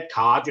the red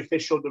card, if they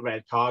showed the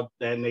red card,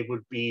 then they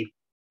would be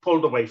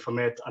pulled away from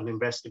it and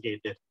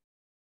investigated.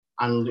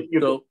 And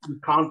you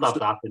can't have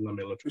that in the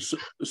military.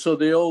 So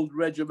the old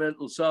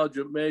regimental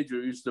sergeant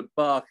major used to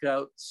bark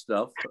out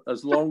stuff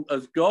as long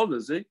as gone,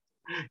 is he?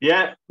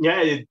 Yeah,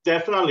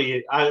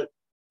 definitely. I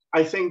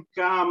think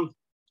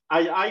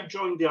I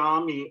joined the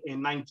army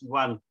in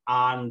 91,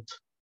 and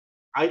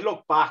I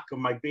look back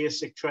on my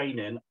basic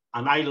training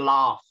and I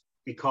laugh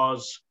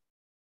because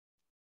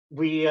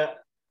I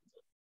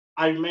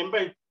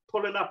remember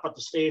pulling up at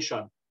the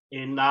station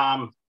in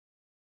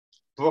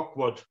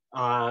Brookwood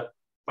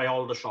by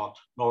Aldershot,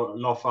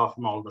 not far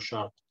from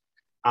Aldershot.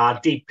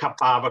 Deep Cut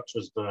Barracks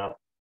was there.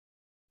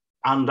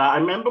 And I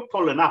remember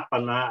pulling up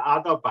and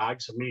had our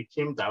bags, and we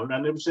came down,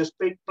 and there was this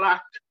big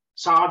black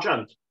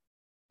sergeant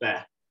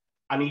there.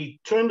 And he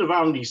turned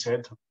around and he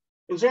said,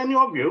 is any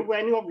of you,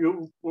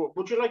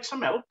 would you like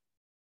some help?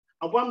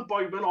 And one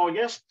boy went, oh,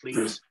 yes,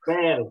 please.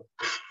 Well,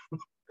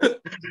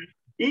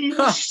 he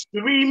was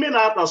screaming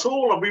at us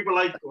all, and we were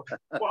like,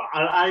 well,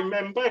 I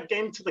remember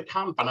getting to the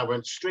camp, and I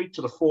went straight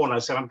to the phone. I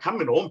said, I'm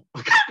coming home.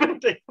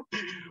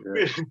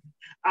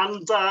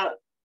 And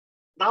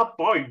that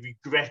boy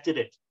regretted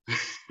it.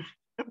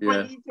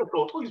 But he just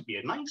thought, oh, he's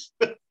being nice.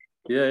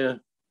 Yeah.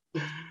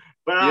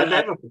 But I'll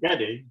never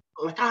forget it.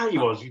 Like, he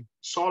was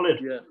solid.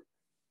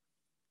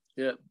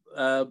 Yeah.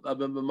 I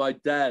remember my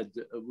dad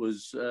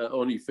was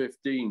only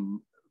 15,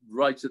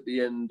 right at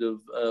the end of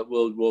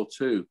World War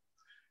II.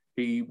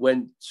 He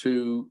went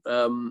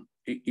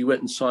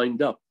and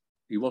signed up.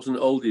 He wasn't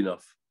old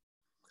enough,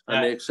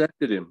 and they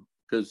accepted him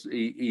because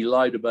he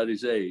lied about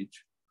his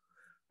age,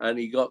 and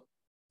he got,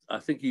 I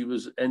think he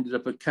ended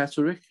up at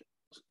Catterick,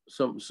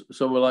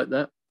 somewhere like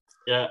that.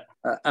 Yeah.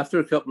 After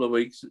a couple of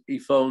weeks, he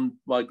phoned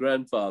my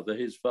grandfather,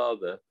 his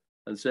father,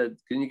 and said,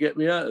 "Can you get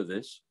me out of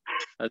this?"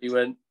 And he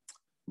went,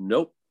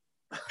 "Nope."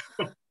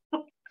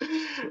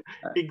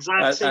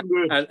 Exact same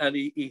word. And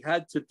he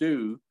had to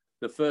do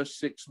the first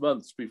 6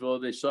 months before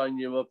they sign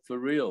you up for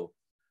real.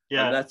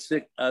 Yeah. And that's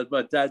it. As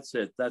my dad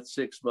said, that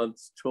 6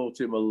 months taught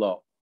him a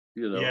lot,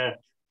 you know. Yeah.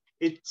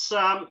 It's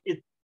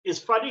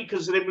funny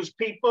because there was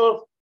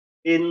people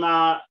in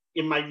my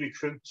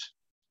recruit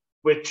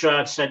which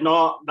said,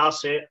 no,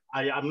 that's it.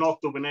 I'm not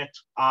doing it.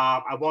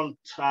 I want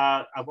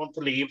to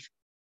leave.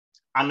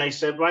 And they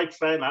said, right,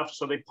 fair enough.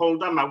 So they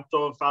pulled them out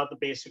of the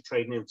basic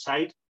training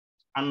side.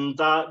 And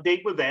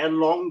they were there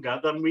longer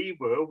than we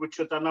were, which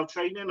had done our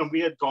training, and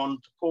we had gone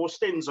to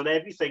postings and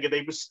everything, and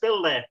they were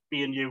still there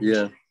being used.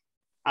 Yeah.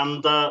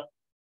 And but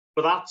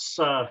that's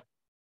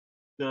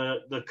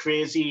the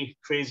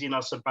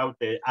craziness about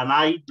it. And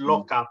I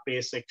look at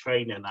basic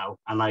training now,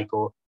 and I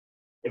go,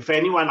 if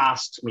anyone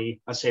asks me,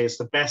 I say it's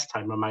the best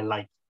time of my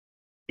life,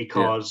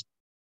 because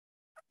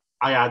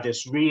I had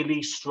this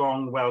really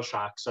strong Welsh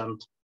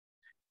accent,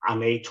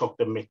 and they took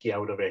the mickey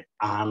out of it,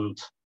 and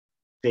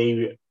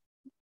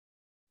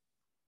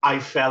I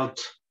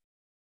felt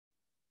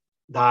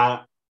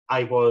that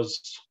I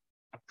was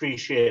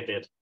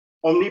appreciated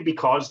only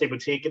because they were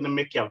taking the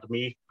mickey out of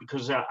me,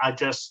 because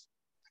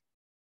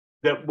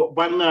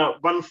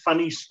one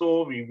funny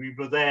story, we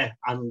were there,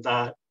 and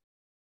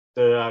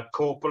the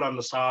corporal and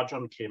the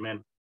sergeant came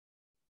in,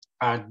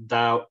 and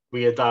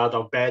we had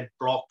our bed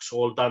blocks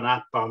all done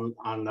up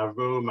on a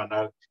room, and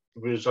it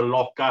was a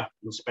locker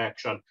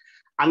inspection.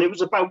 And it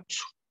was about,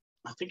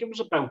 I think it was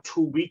about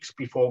 2 weeks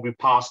before we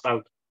passed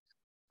out.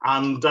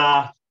 And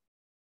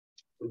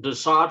the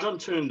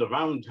sergeant turned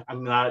around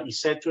and he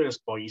said to this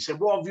boy, he said,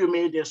 "What have you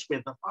made this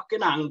with? A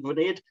fucking hand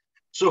grenade?"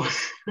 So,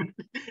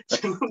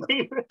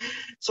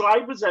 so I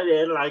was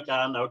there like,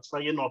 now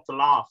trying not to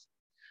laugh.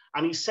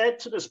 And he said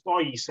to this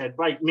boy, he said,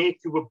 "Right, make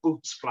your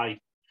boots fly."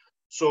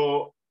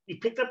 So he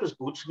picked up his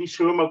boots and he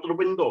threw them out of the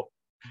window.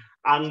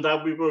 And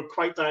we were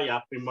quite high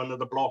up in one of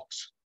the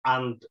blocks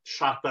and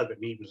shattered.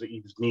 And he was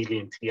nearly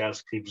in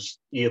tears.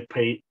 He had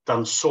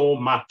done so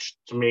much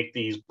to make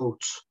these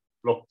boots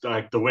look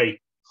like the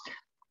way.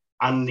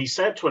 And he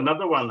said to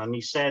another one, and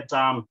he said,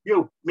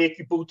 "You, make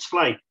your boots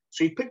fly."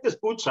 So he picked his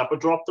boots up and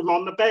dropped them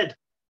on the bed.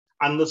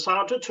 And the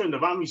sergeant turned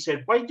around and he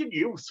said, "Why did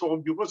you throw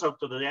yours out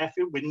of the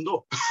effing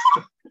window?"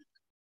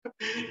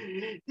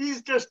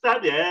 He's just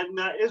done it, and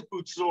his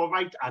boots are all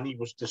right. And he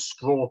was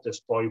distraught, this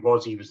boy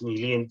was. He was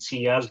nearly in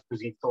tears because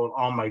he thought,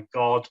 oh my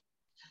God,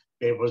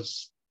 there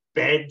was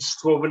beds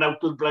thrown out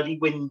the bloody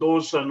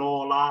windows and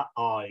all that.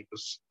 Oh, it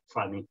was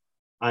funny.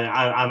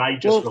 I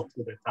just looked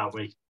at it that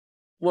way.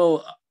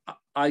 Well,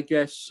 I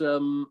guess,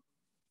 you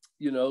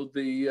know,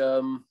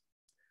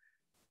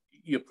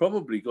 you're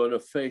probably going to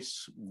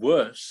face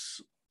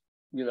worse,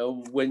 you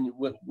know,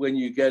 when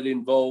you get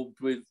involved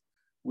with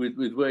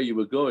where you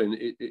were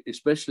going,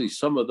 especially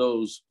some of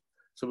those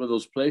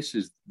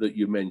places that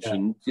you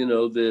mentioned. Yeah.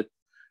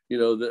 You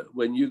know that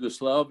when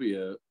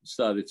Yugoslavia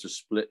started to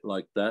split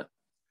like that.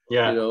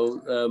 Yeah. You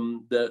know,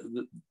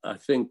 I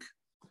think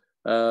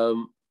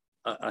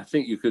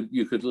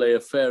you could lay a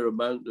fair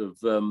amount of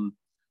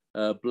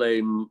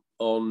blame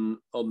on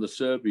the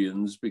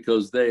Serbians,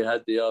 because they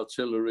had the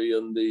artillery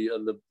and the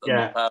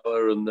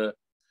power and the,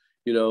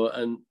 you know,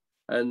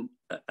 and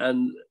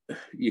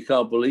you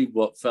can't believe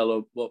what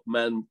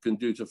man can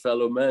do to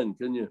fellow men,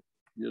 can you?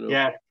 You know.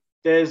 Yeah,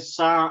 there's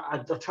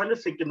I'm trying to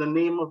think of the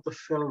name of the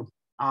film.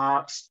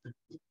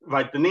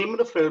 Right, the name of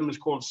the film is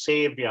called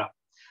Savior,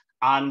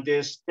 and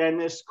there's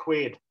Dennis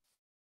Quaid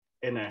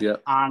in it. Yeah.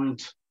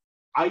 And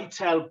I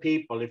tell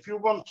people, if you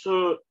want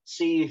to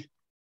see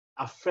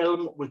a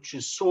film which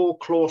is so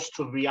close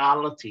to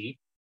reality,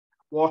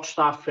 watch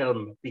that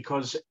film,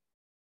 because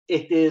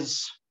it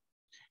is.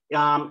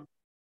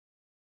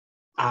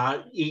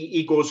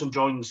 He goes and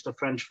joins the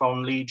French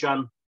Foreign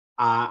Legion,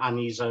 and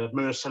he's a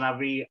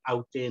mercenary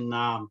out in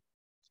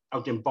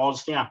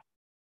Bosnia.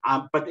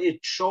 But it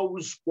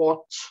shows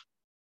what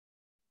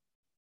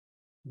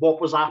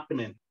was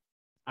happening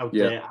out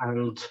there,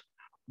 and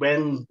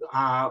when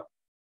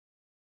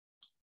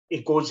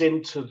it goes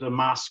into the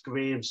mass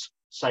graves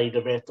side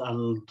of it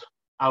and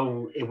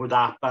how it would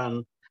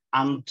happen.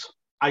 And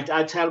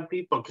I tell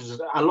people, because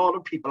a lot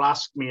of people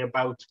ask me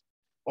about,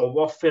 or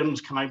what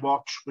films can I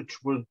watch which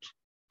would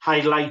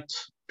highlight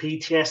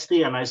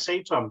PTSD, and I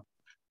say to them,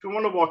 if you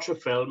want to watch a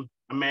film,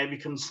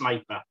 American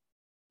Sniper,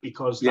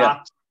 because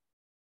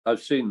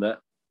I've seen that.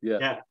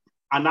 Yeah,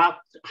 and that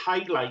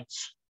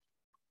highlights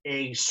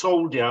a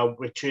soldier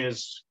which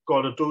is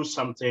got to do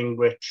something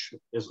which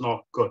is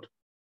not good.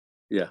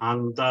 Yeah,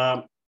 and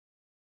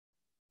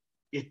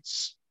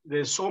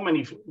there's so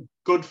many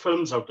good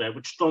films out there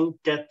which don't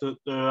get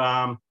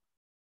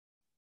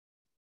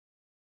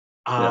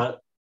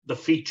the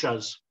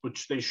features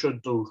which they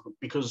should do,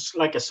 because,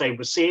 like I say,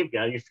 with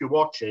Savior, if you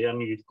watch it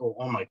and you go,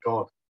 oh my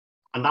God,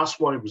 and that's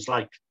what it was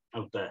like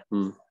out there.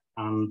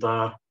 And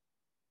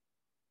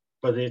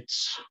but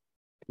it's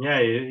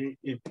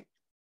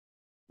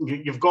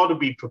you've got to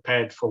be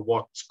prepared for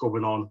what's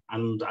going on,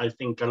 and I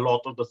think a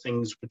lot of the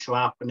things which are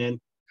happening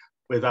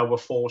with our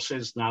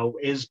forces now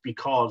is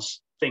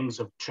because things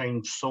have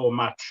changed so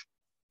much.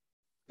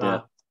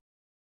 I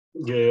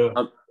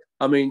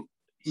mean,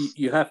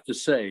 you have to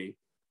say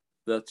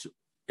that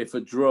if a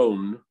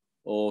drone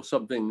or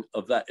something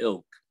of that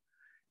ilk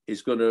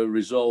is going to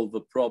resolve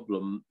the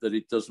problem, that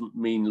it doesn't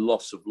mean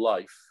loss of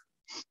life.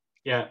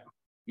 Yeah,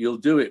 you'll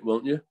do it,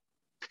 won't you?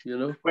 You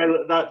know.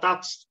 Well,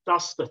 that's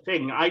the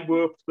thing. I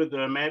worked with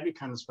the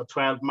Americans for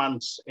 12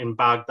 months in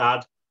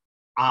Baghdad,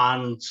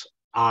 and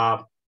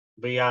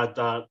we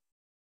had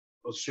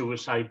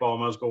suicide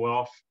bombers going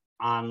off,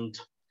 and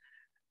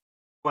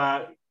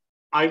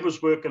I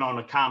was working on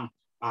a camp,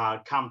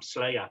 Camp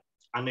Slayer.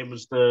 And it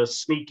was the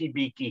sneaky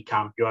beaky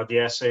camp. You had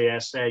the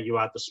SAS there, you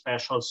had the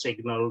special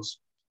signals,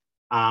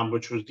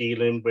 which was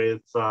dealing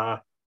with,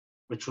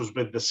 which was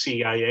with the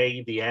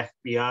CIA, the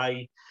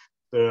FBI,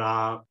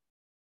 the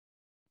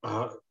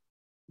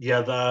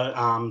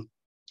other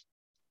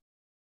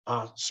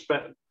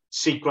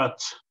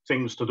secret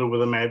things to do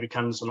with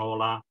Americans and all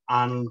that.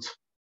 And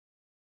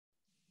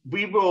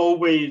we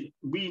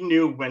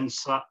knew when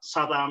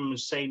Saddam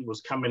Hussein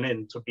was coming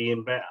in to be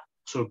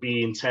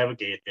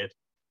interrogated,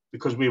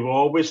 because we were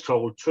always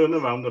told, turn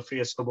around and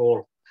face the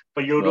wall.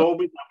 But you'd Right.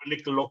 always have a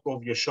little look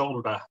over your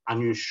shoulder,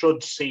 and you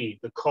should see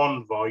the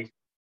convoy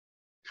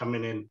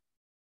coming in,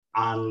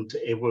 and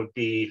it would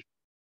be,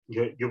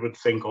 you would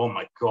think, oh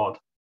my God,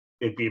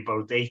 it'd be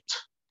about eight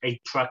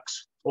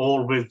trucks,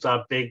 all with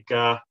big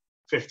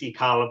 50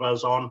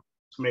 calibers on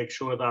to make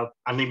sure that,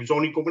 and he was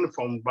only going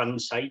from one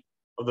side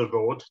of the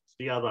road to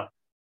the other.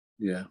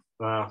 Yeah.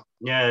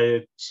 Yeah,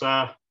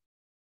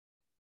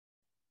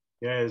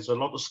 there's a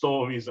lot of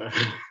stories there.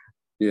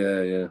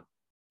 Yeah, yeah.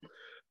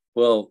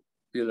 Well,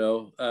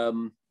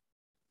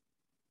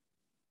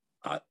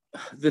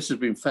 this has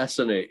been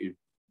fascinating,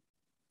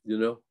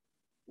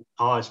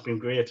 Oh, it's been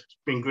great. It's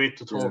been great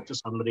to talk to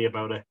somebody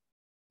about it.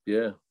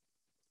 Yeah.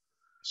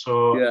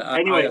 So yeah,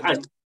 anyway,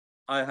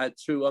 I had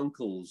two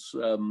uncles,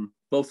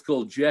 both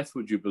called Jeff,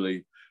 would you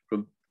believe,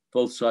 from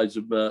both sides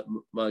of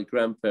my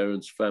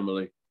grandparents'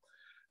 family.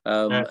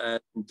 And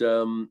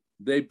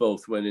they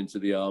both went into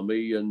the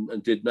army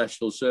and did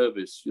national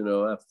service,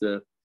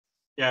 after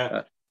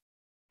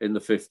in the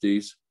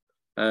 50s.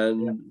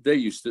 And they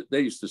used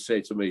to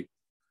say to me,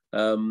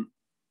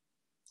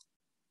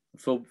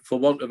 for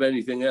want of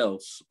anything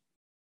else,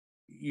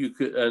 you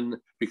could, and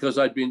because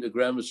I'd been to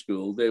grammar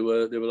school, they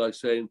were like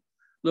saying,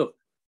 look,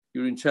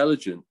 you're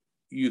intelligent.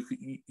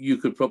 You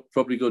could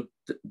probably go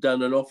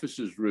down an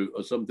officer's route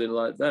or something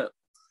like that.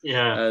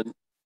 Yeah.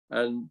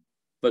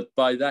 But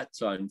by that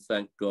time,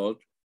 thank God,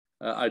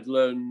 I'd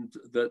learned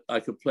that I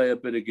could play a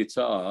bit of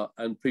guitar,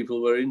 and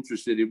people were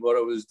interested in what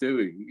I was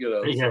doing.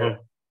 Yeah.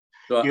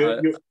 So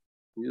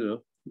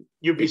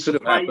you'd be it could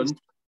have happened.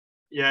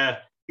 Yeah,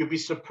 you'd be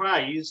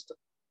surprised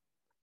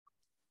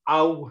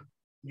how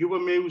your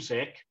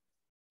music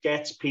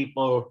gets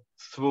people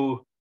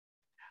through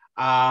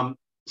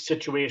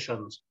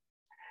situations.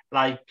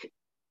 Like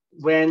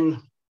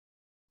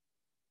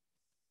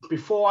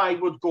before I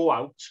would go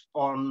out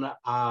on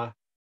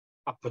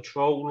a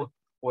patrol,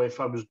 or if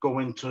I was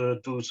going to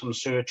do some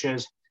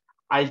searches,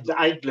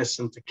 I'd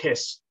listen to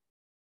Kiss,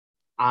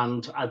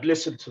 and I'd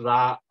listen to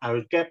that. I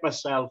would get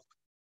myself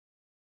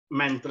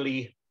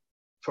mentally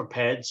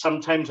prepared.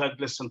 Sometimes I'd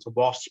listen to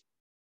Wasp,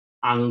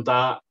 and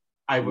I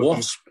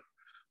would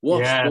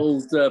Wasp,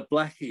 old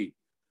Blackie.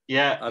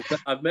 Yeah,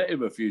 I've met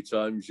him a few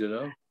times.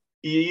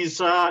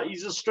 He's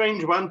a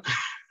strange one.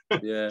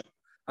 Yeah.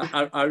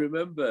 I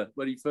remember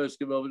when he first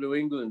came over to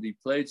England, he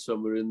played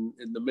somewhere in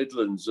the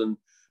Midlands, and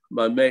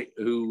my mate,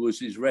 who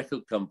was his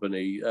record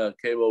company,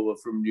 came over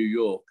from New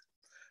York,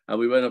 and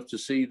we went up to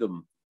see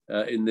them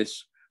in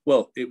this.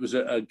 Well, it was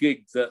a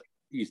gig that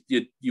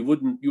you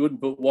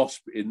wouldn't put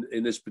Wasp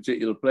in this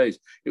particular place.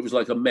 It was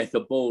like a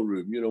Mecca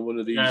ballroom, one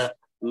of these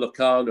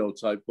Locarno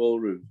type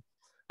ballrooms.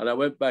 And I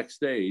went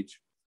backstage,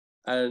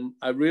 and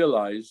I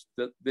realized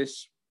that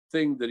this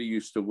thing that he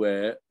used to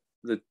wear,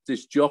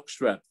 this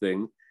jockstrap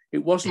thing,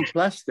 it wasn't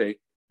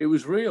plastic, it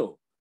was real.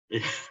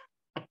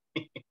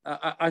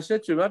 I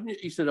said to him, haven't you?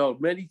 He said, oh,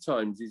 many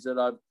times. He said,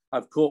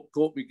 I've caught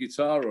my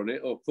guitar on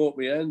it, or caught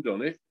my hand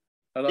on it.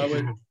 And I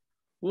went,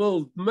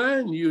 well,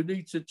 man, you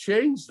need to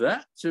change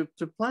that to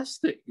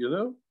plastic,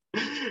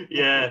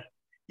 Yeah,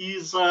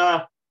 he's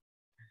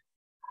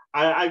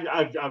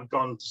I've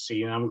gone to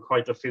see him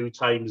quite a few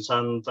times,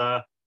 and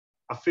a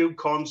few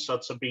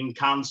concerts have been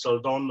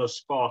cancelled on the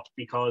spot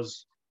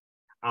because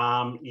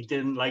he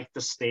didn't like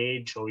the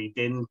stage, or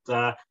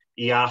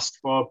he asked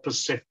for a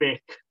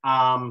Pacific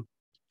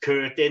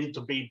curtain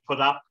to be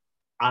put up,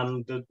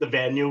 and the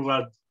venue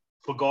had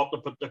forgot to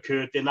put the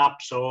curtain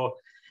up, so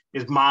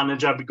his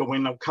manager would be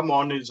going, "Now, come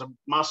on, there's a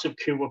massive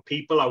queue of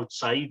people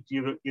outside.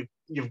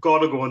 You've got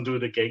to go and do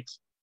the gigs."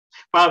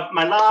 But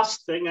my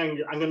last thing I'm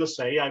going to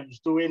say, I was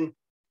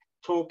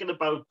talking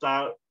about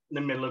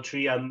the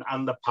military and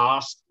the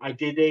past. I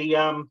did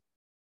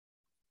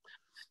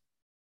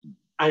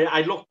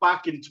I look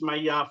back into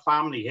my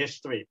family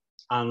history,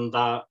 and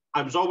I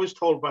was always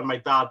told by my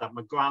dad that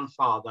my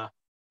grandfather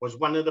was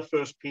one of the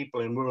first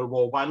people in World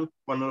War I.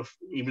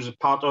 He was a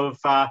part of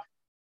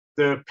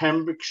the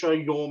Pembrokeshire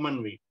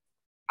Yeomanry,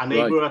 and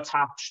they were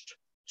attached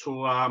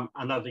to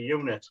another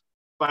unit.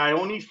 But I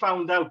only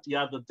found out the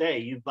other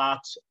day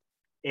that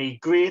a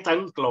great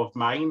uncle of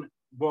mine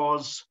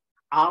was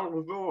Al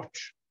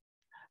Roach,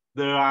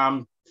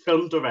 the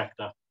film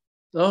director.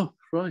 Oh,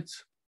 right.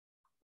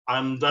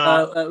 And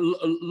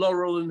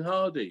Laurel and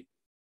Hardy.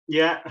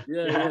 Yeah.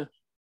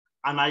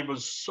 And I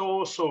was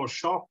so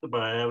shocked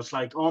about it. I was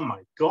like, oh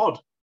my God.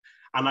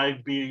 And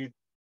I'd be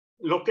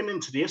looking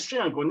into the history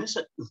and going,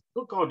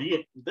 oh God,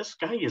 this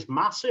guy is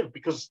massive,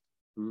 because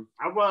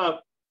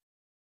our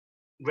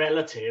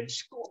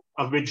relatives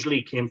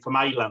originally came from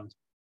Ireland,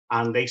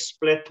 and they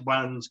split.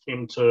 Ones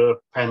came to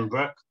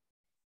Pembroke,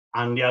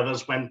 and the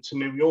others went to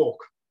New York,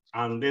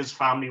 and his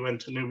family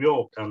went to New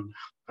York. And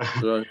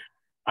right.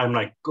 I'm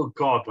like, good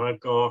God, I've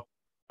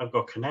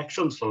got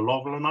connections to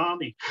Laurel and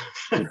Hardy.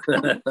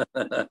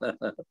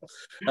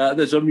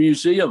 There's a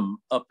museum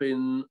up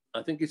in,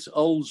 I think it's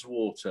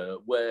Ullswater,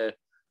 where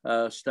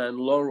Stan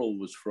Laurel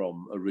was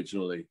from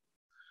originally.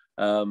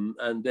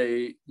 And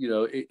they,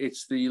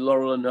 it's the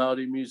Laurel and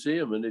Hardy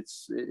Museum, and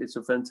it's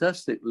a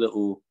fantastic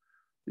little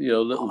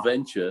little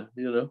venture,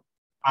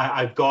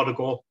 I've got to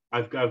go.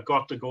 I've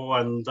got to go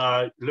and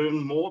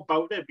learn more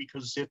about it,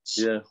 because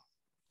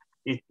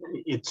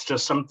it's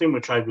just something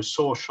which I was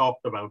so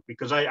shocked about,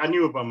 because I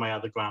knew about my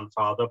other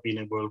grandfather being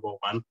in World War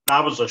I.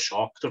 That was a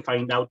shock to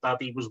find out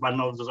that he was one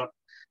of the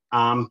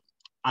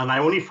and I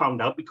only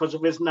found out because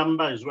of his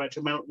number, his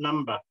regimental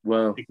number.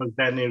 Wow. Because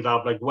then he'd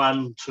have like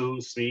 1, 2,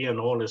 3 and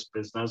all this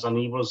business. And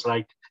he was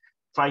like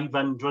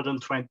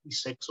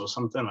 526 or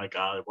something like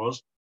that it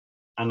was.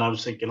 And I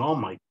was thinking, oh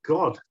my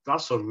God,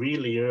 that's a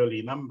really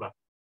early number.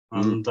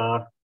 And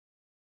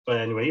but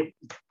anyway,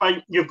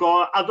 you've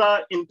got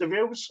other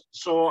interviews,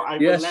 so I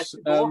will let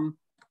you go.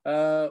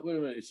 Wait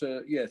a minute.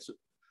 So yes,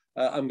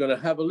 I'm going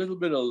to have a little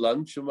bit of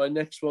lunch, and my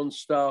next one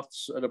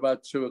starts at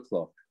about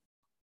 2:00.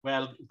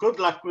 Well, good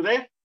luck with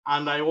it,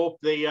 and I hope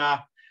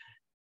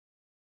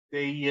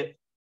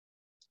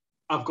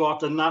I've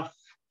got enough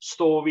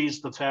stories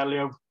to tell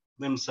you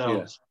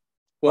themselves.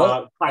 Yeah.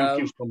 Well,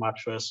 thank you so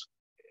much, Chris.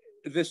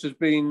 This has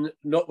been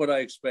not what I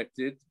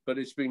expected, but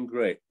it's been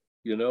great,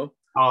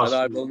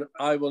 Awesome. And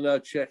I will now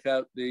check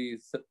out the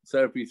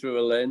therapy through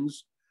a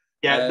lens.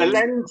 Yeah, the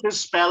lens is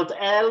spelled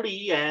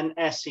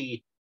Lense.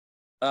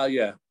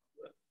 Yeah,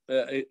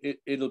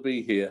 it'll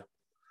be here.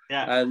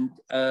 Yeah,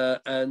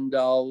 and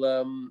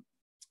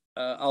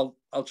I'll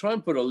try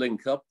and put a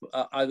link up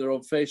either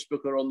on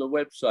Facebook or on the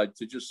website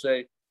to just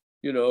say,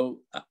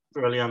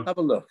 brilliant. Have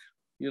a look,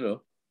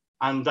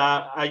 And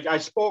I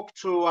spoke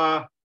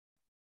to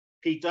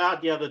Peter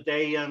the other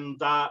day, and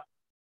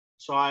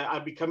so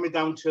I'll be coming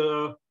down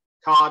to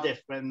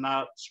Cardiff when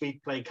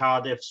Sweet play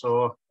Cardiff.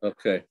 So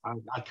okay,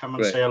 I'll come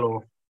and say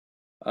hello.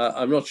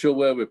 I'm not sure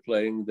where we're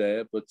playing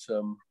there, but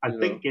I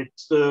think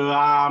it's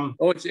the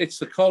it's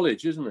the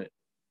college, isn't it?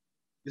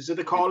 Is it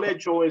the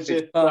college or is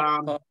it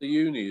part of the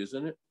uni,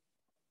 isn't it?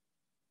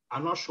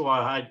 I'm not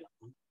sure.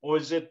 Or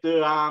is it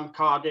the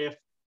Cardiff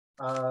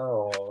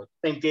or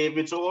St.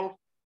 David's Hall?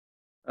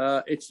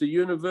 It's the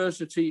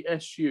University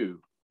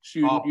SU,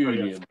 Student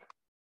Union.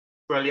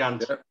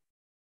 Brilliant. Yeah.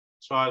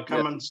 So I'll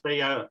come and say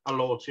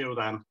hello to you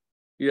then.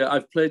 Yeah,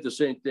 I've played the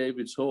St.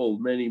 David's Hall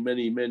many,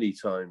 many, many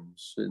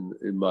times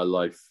in my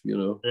life,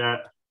 Yeah.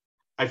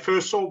 I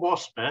first saw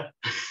Wasp there.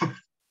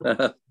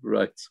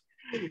 Right.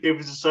 It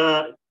was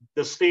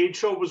the stage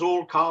show was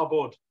all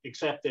cardboard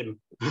except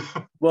him.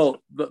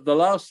 Well, the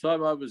last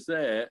time I was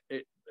there,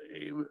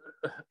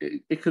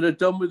 it could have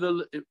done with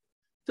a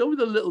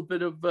little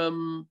bit of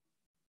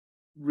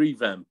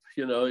revamp.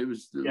 It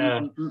was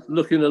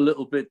looking a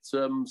little bit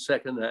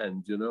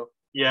secondhand.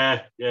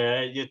 Yeah.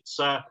 It's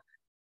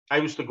I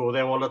used to go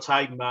there all the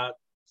time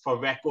for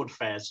record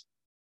fairs.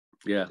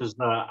 Yeah. Because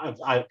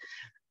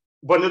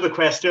one of the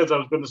questions I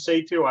was going to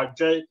say to you, I've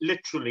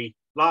literally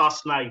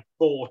last night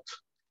bought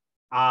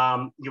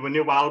your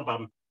new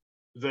album,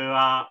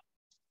 the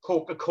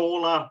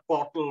Coca-Cola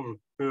bottle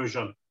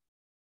version.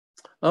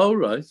 Oh,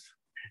 right.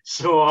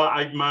 So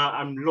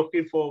I'm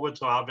looking forward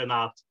to having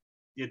that.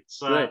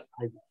 It's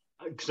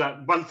because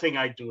one thing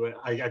I do,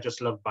 I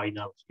just love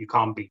vinyl. You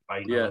can't beat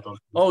vinyl. Yeah.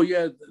 Oh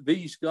yeah,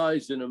 these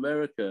guys in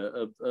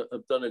America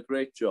have done a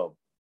great job.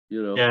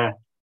 Yeah,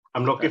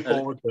 I'm looking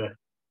forward to it.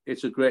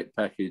 It's a great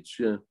package.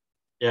 Yeah.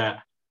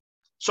 Yeah.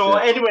 So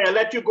anyway, I'll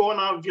let you go and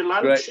have your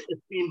lunch. Great.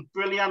 It's been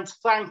brilliant.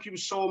 Thank you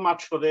so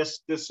much for this.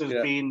 This has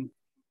been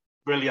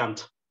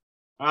brilliant.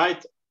 All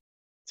right.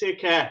 Take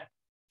care.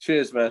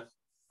 Cheers, man.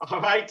 All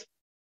right.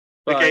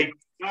 Bye. Okay.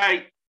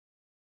 Bye.